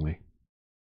accordingly.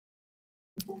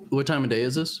 What time of day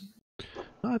is this?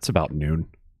 It's about noon.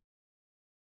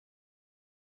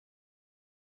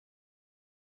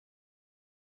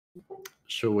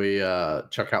 Shall we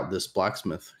check out this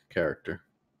blacksmith character?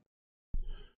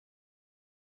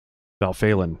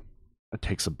 Balphalin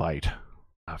takes a bite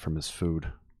from his food.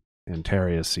 And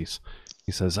Terius,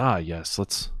 he says, yes,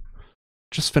 let's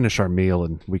just finish our meal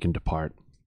and we can depart.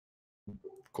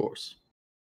 Of course.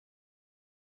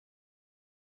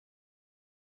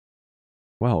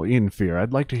 Well, Inquire,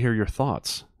 I'd like to hear your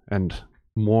thoughts and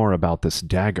more about this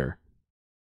dagger.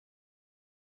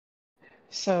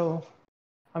 So,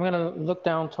 I'm gonna look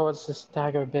down towards this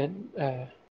dagger a bit.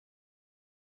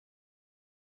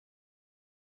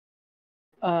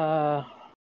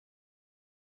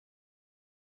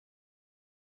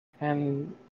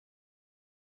 And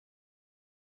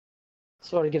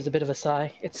sort of gives a bit of a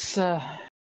sigh. It's a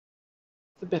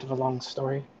bit of a long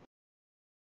story.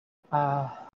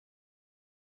 Oh,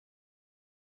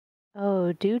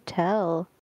 do tell.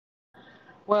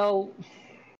 Well,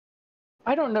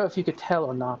 I don't know if you could tell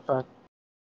or not, but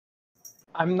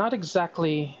I'm not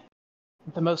exactly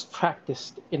the most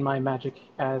practiced in my magic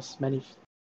as many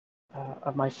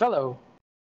of my fellow.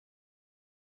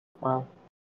 Well,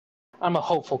 I'm a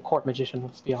hopeful court magician,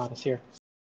 let's be honest here.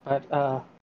 But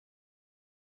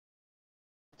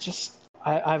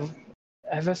I've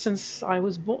ever since I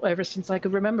was born, ever since I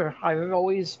could remember, I've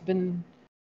always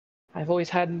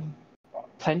had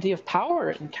plenty of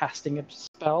power in casting a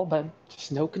spell, but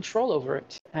just no control over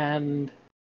it. And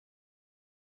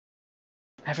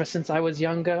ever since I was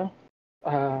younger,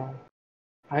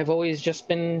 I've always just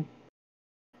been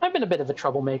a bit of a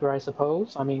troublemaker, I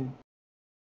suppose. I mean,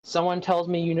 someone tells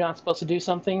me you're not supposed to do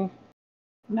something,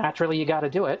 naturally you gotta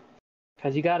do it,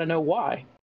 because you gotta know why.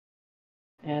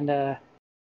 And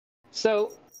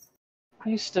so I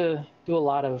used to do a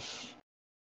lot of...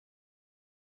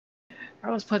 I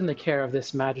was put in the care of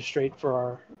this magistrate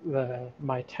for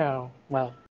my town.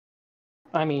 Well,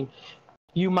 I mean,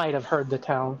 you might have heard the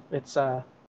town. It's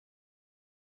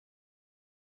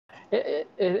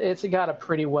it's got a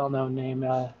pretty well-known name.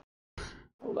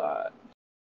 Hold on.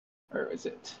 Where is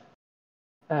it?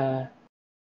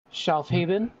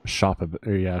 Shalfhaven.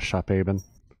 Shophaven.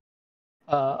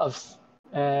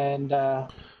 And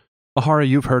Ahara,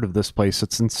 you've heard of this place.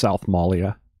 It's in South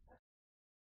Malia.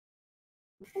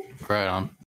 Right on.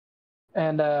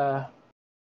 And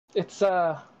it's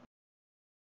I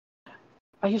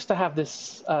used to have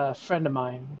this friend of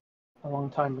mine a long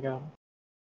time ago.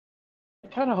 I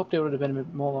kind of hoped it would have been a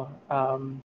bit more.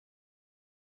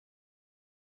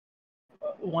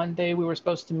 One day we were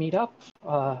supposed to meet up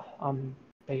on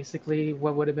basically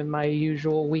what would have been my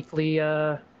usual weekly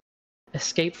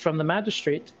escape from the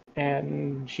magistrate,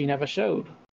 and she never showed.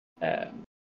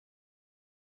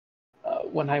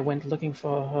 When I went looking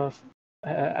for her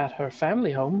at her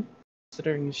family home,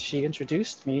 considering she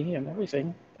introduced me and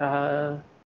everything,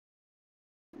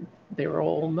 they were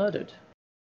all murdered.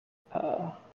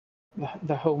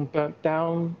 The home burnt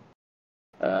down.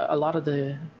 A lot of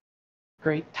the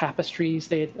great tapestries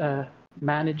they had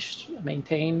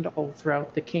maintained all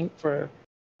throughout the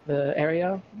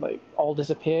area, all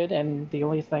disappeared, and the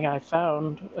only thing I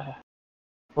found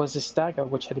was this dagger,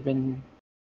 which had been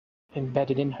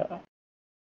embedded in her.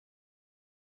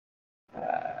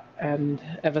 And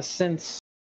ever since,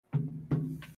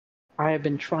 I have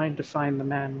been trying to find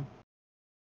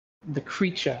the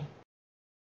creature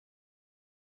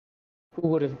who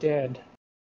would have dared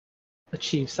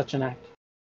achieve such an act.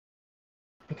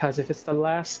 Because if it's the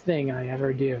last thing I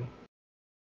ever do,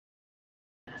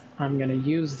 I'm going to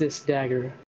use this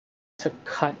dagger to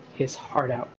cut his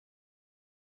heart out.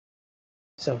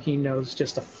 So he knows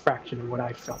just a fraction of what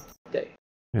I felt today.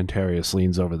 Antarius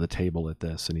leans over the table at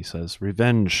this and he says,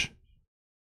 "Revenge.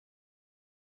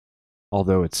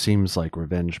 Although it seems like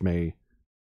revenge may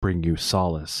bring you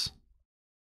solace,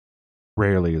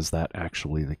 rarely is that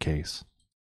actually the case."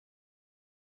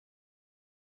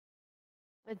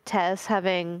 Tess,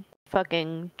 having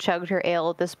fucking chugged her ale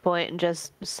at this point, and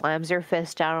just slams her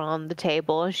fist down on the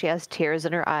table, and she has tears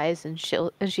in her eyes, and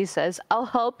she says, "I'll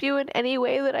help you in any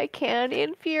way that I can,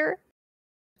 Inquire."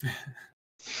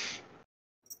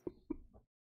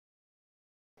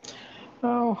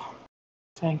 Oh,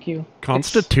 thank you.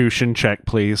 Constitution check,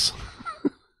 please.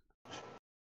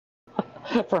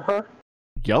 For her?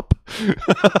 Yup.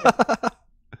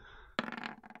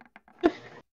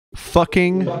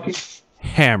 Fucking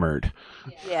hammered.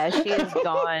 Yeah, she is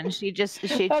gone. She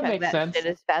chugged that sense. shit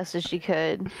as fast as she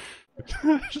could.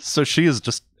 So she is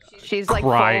just She's like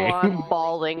crying. full on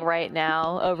bawling right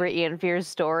now over Ian Fear's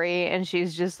story, and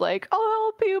she's just like, "I'll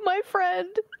help you, my friend."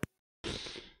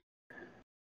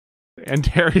 And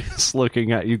Darius,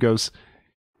 looking at you, goes,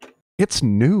 "It's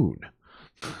noon."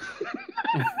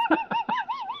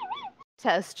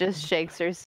 Tess just shakes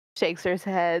her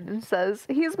head and says,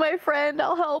 "He's my friend.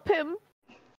 I'll help him."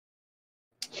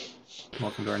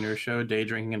 Welcome to our new show, Day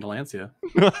Drinking in Dalancia.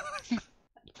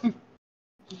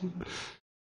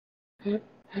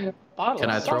 Bottle Can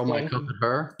of I throw my something. cup at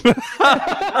her?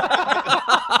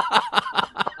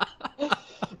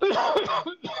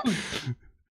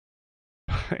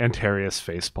 Antarius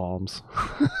face palms.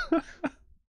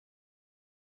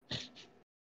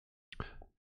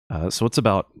 So it's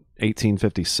about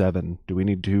 1857. Do we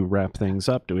need to wrap things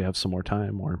up? Do we have some more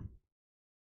time? Or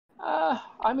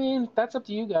I mean, that's up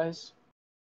to you guys.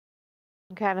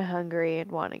 I'm kind of hungry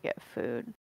and want to get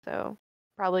food, so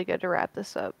probably good to wrap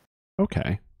this up.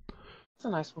 okay. It's a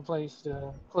nice place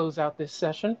to close out this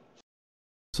session.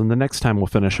 So the next time we'll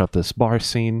finish up this bar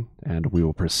scene, and we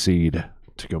will proceed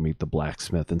to go meet the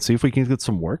blacksmith and see if we can get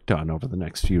some work done over the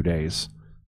next few days.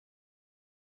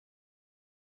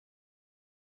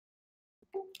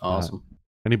 Awesome.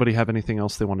 Anybody have anything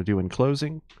else they want to do in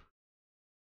closing?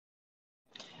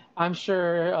 I'm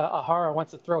sure Ahara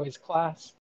wants to throw his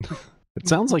class. It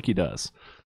sounds like he does.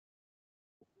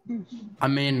 I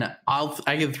mean,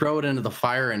 I can throw it into the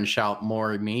fire and shout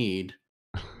more mead.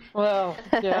 Well,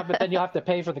 yeah, but then you'll have to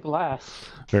pay for the glass.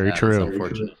 Very That's true.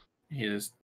 unfortunate. He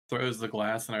just throws the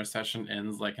glass and our session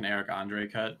ends like an Eric Andre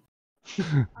cut.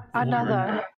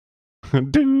 Another.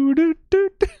 do, do, do,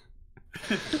 do.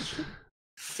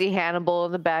 See Hannibal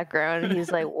in the background, and he's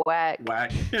like, "Whack."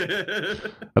 Whack.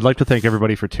 I'd like to thank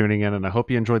everybody for tuning in, and I hope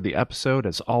you enjoyed the episode.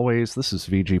 As always, this is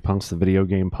VG Punks, the video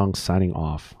game punks, signing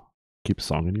off. Keep a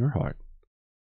song in your heart.